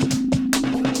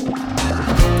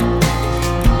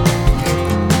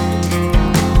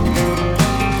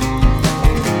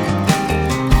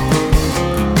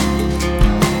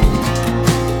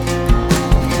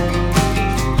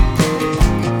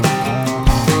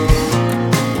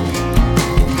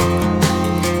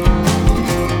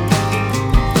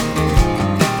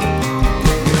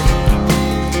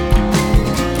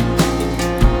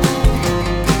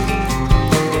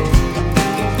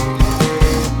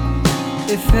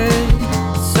 If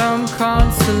it's some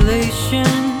consolation,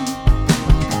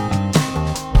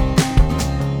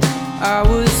 I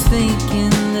was thinking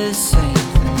the same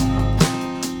thing.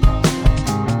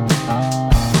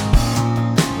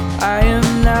 I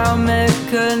am now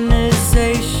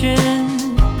mechanization.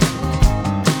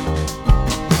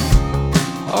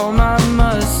 All my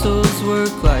muscles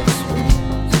work like springs.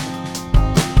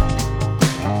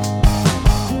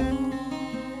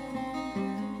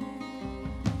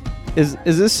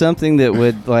 Is this something that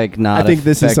would like not? I think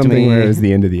this is affect something me? where it was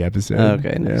the end of the episode.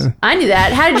 Okay, nice. I knew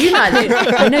that. How did you not?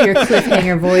 I know your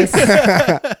cliffhanger voice.